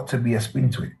there's got to be a spin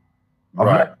to it.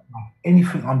 Right.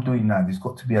 Anything I'm doing now, there's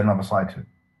got to be another side to it.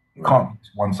 It can't be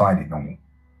one-sided no more.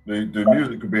 The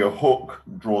music could be a hook,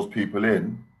 draws people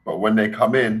in, but when they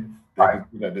come in, they can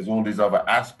see that there's all these other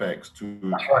aspects to you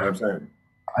know what I'm saying.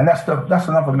 And that's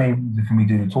another main reason for me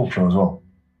doing the talk show as well.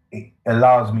 It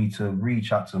allows me to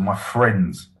reach out to my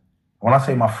friends. When I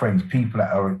say my friends, people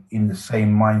that are in the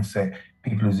same mindset,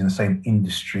 people who's in the same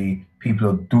industry, people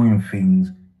who are doing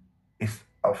things. It's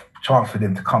a chance for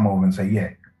them to come over and say,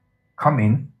 yeah, come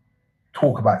in,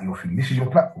 talk about your thing. This is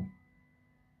your platform.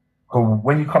 So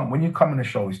when you come on the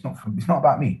show, it's not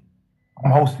about me.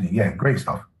 I'm hosting it, yeah, great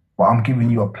stuff. But I'm giving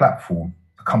you a platform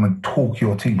to come and talk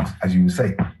your things, as you would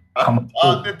say. Come and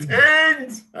talk the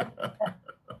things.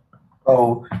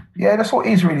 So yeah, that's what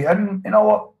it is really. And you know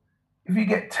what? If you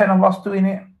get 10 of us doing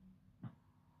it,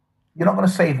 you're not going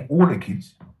to save all the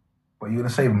kids, but you're going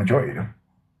to save a majority of them.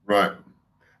 Right.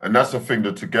 And that's the thing,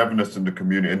 the togetherness in the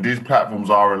community. And these platforms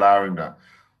are allowing that.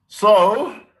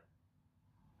 So,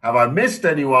 have I missed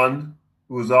anyone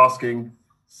who was asking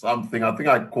something? I think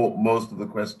I caught most of the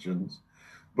questions.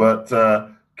 But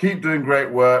keep doing great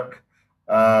work.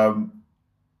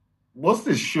 What's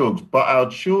this, Shugs? But our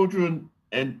children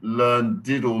learn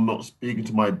diddle not speaking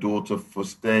to my daughter for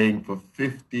staying for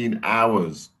 15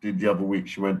 hours. Did the other week.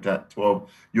 She went at 12.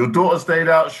 Your daughter stayed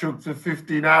out, Shugs, for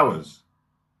 15 hours.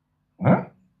 Huh?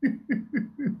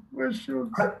 Where's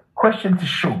Shugs? Question to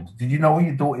Shugs. Did you know who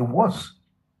your daughter was?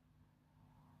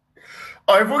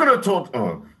 Oh, if we're going to talk...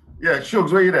 Oh, yeah,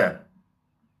 Shugs, where you there?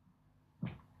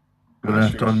 Gonna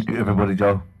have to unmute everybody,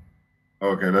 Joe.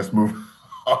 Okay, let's move.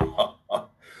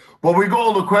 Well, we got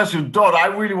all the questions. Dodd, I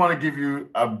really want to give you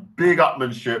a big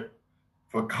upmanship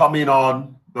for coming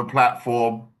on the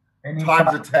platform.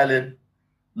 Times are telling,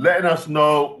 letting us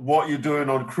know what you're doing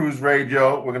on Cruise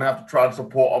Radio. We're going to have to try and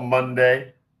support on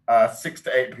Monday, 6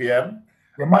 to 8 p.m.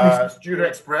 Studio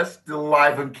Express, still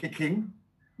live and kicking.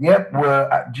 Yep, we're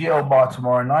at GL Bar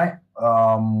tomorrow night.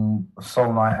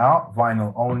 Soul Night Out,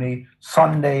 vinyl only.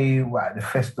 Sunday, we're at the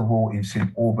festival in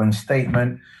St. Albans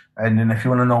Statement. And then if you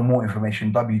want to know more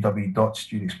information,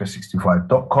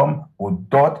 www.studioexpress625.com or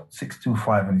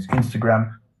Dodd625 on his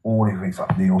Instagram. All of it's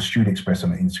up there, or Studio Express on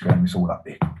the Instagram. It's all up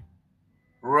there.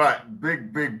 Right.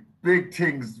 Big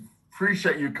things.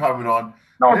 Appreciate you coming on.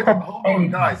 No, hold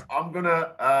on, guys. I'm going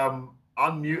to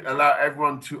allow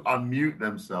everyone to unmute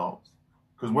themselves.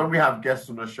 Because when we have guests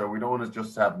on the show, we don't want to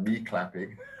just have me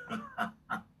clapping.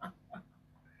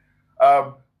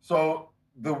 So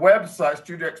the website,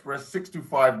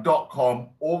 studioexpress625.com,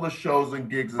 all the shows and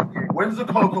gigs. When's the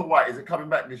Cocoa White? Is it coming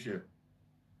back this year?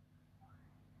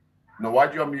 No,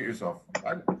 why'd you unmute yourself?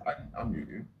 I unmute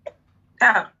you.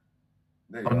 Oh.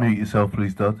 Unmute yourself,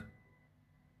 please, Dodd.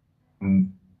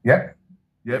 Yeah.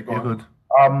 Yep, you're good.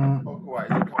 Cocoa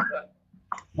White, is it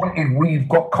coming back? We've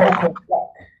got Cocoa Black.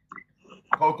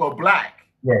 Cocoa Black?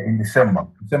 Yeah, in December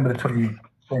the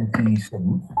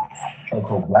 27th.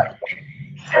 Cocoa Black.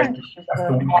 That's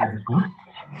the weekend.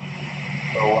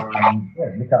 So, yeah,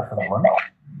 look out for that one.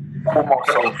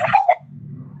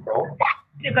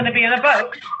 You're going to be on a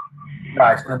boat? No,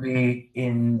 it's going to be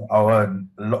in our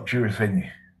luxurious venue.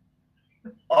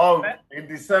 Oh, in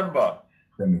December?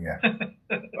 Yeah.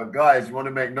 But guys, you want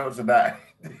to make notes of that.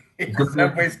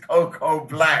 December is Cocoa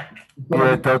Black.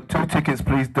 Yeah, Dodd, 2 tickets,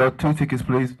 please, Dodd. 2 tickets,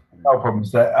 please. No problem,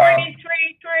 sir.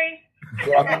 Three.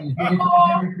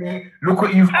 Look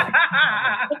what you've...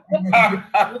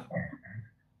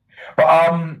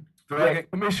 But, do I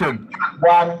get commission?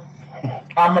 One,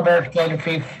 on my birthday, the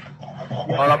 5th.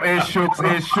 Here's Shugs,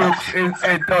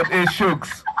 Dodd, here's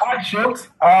Shugs. All right, Shugs.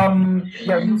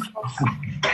 Yeah, you...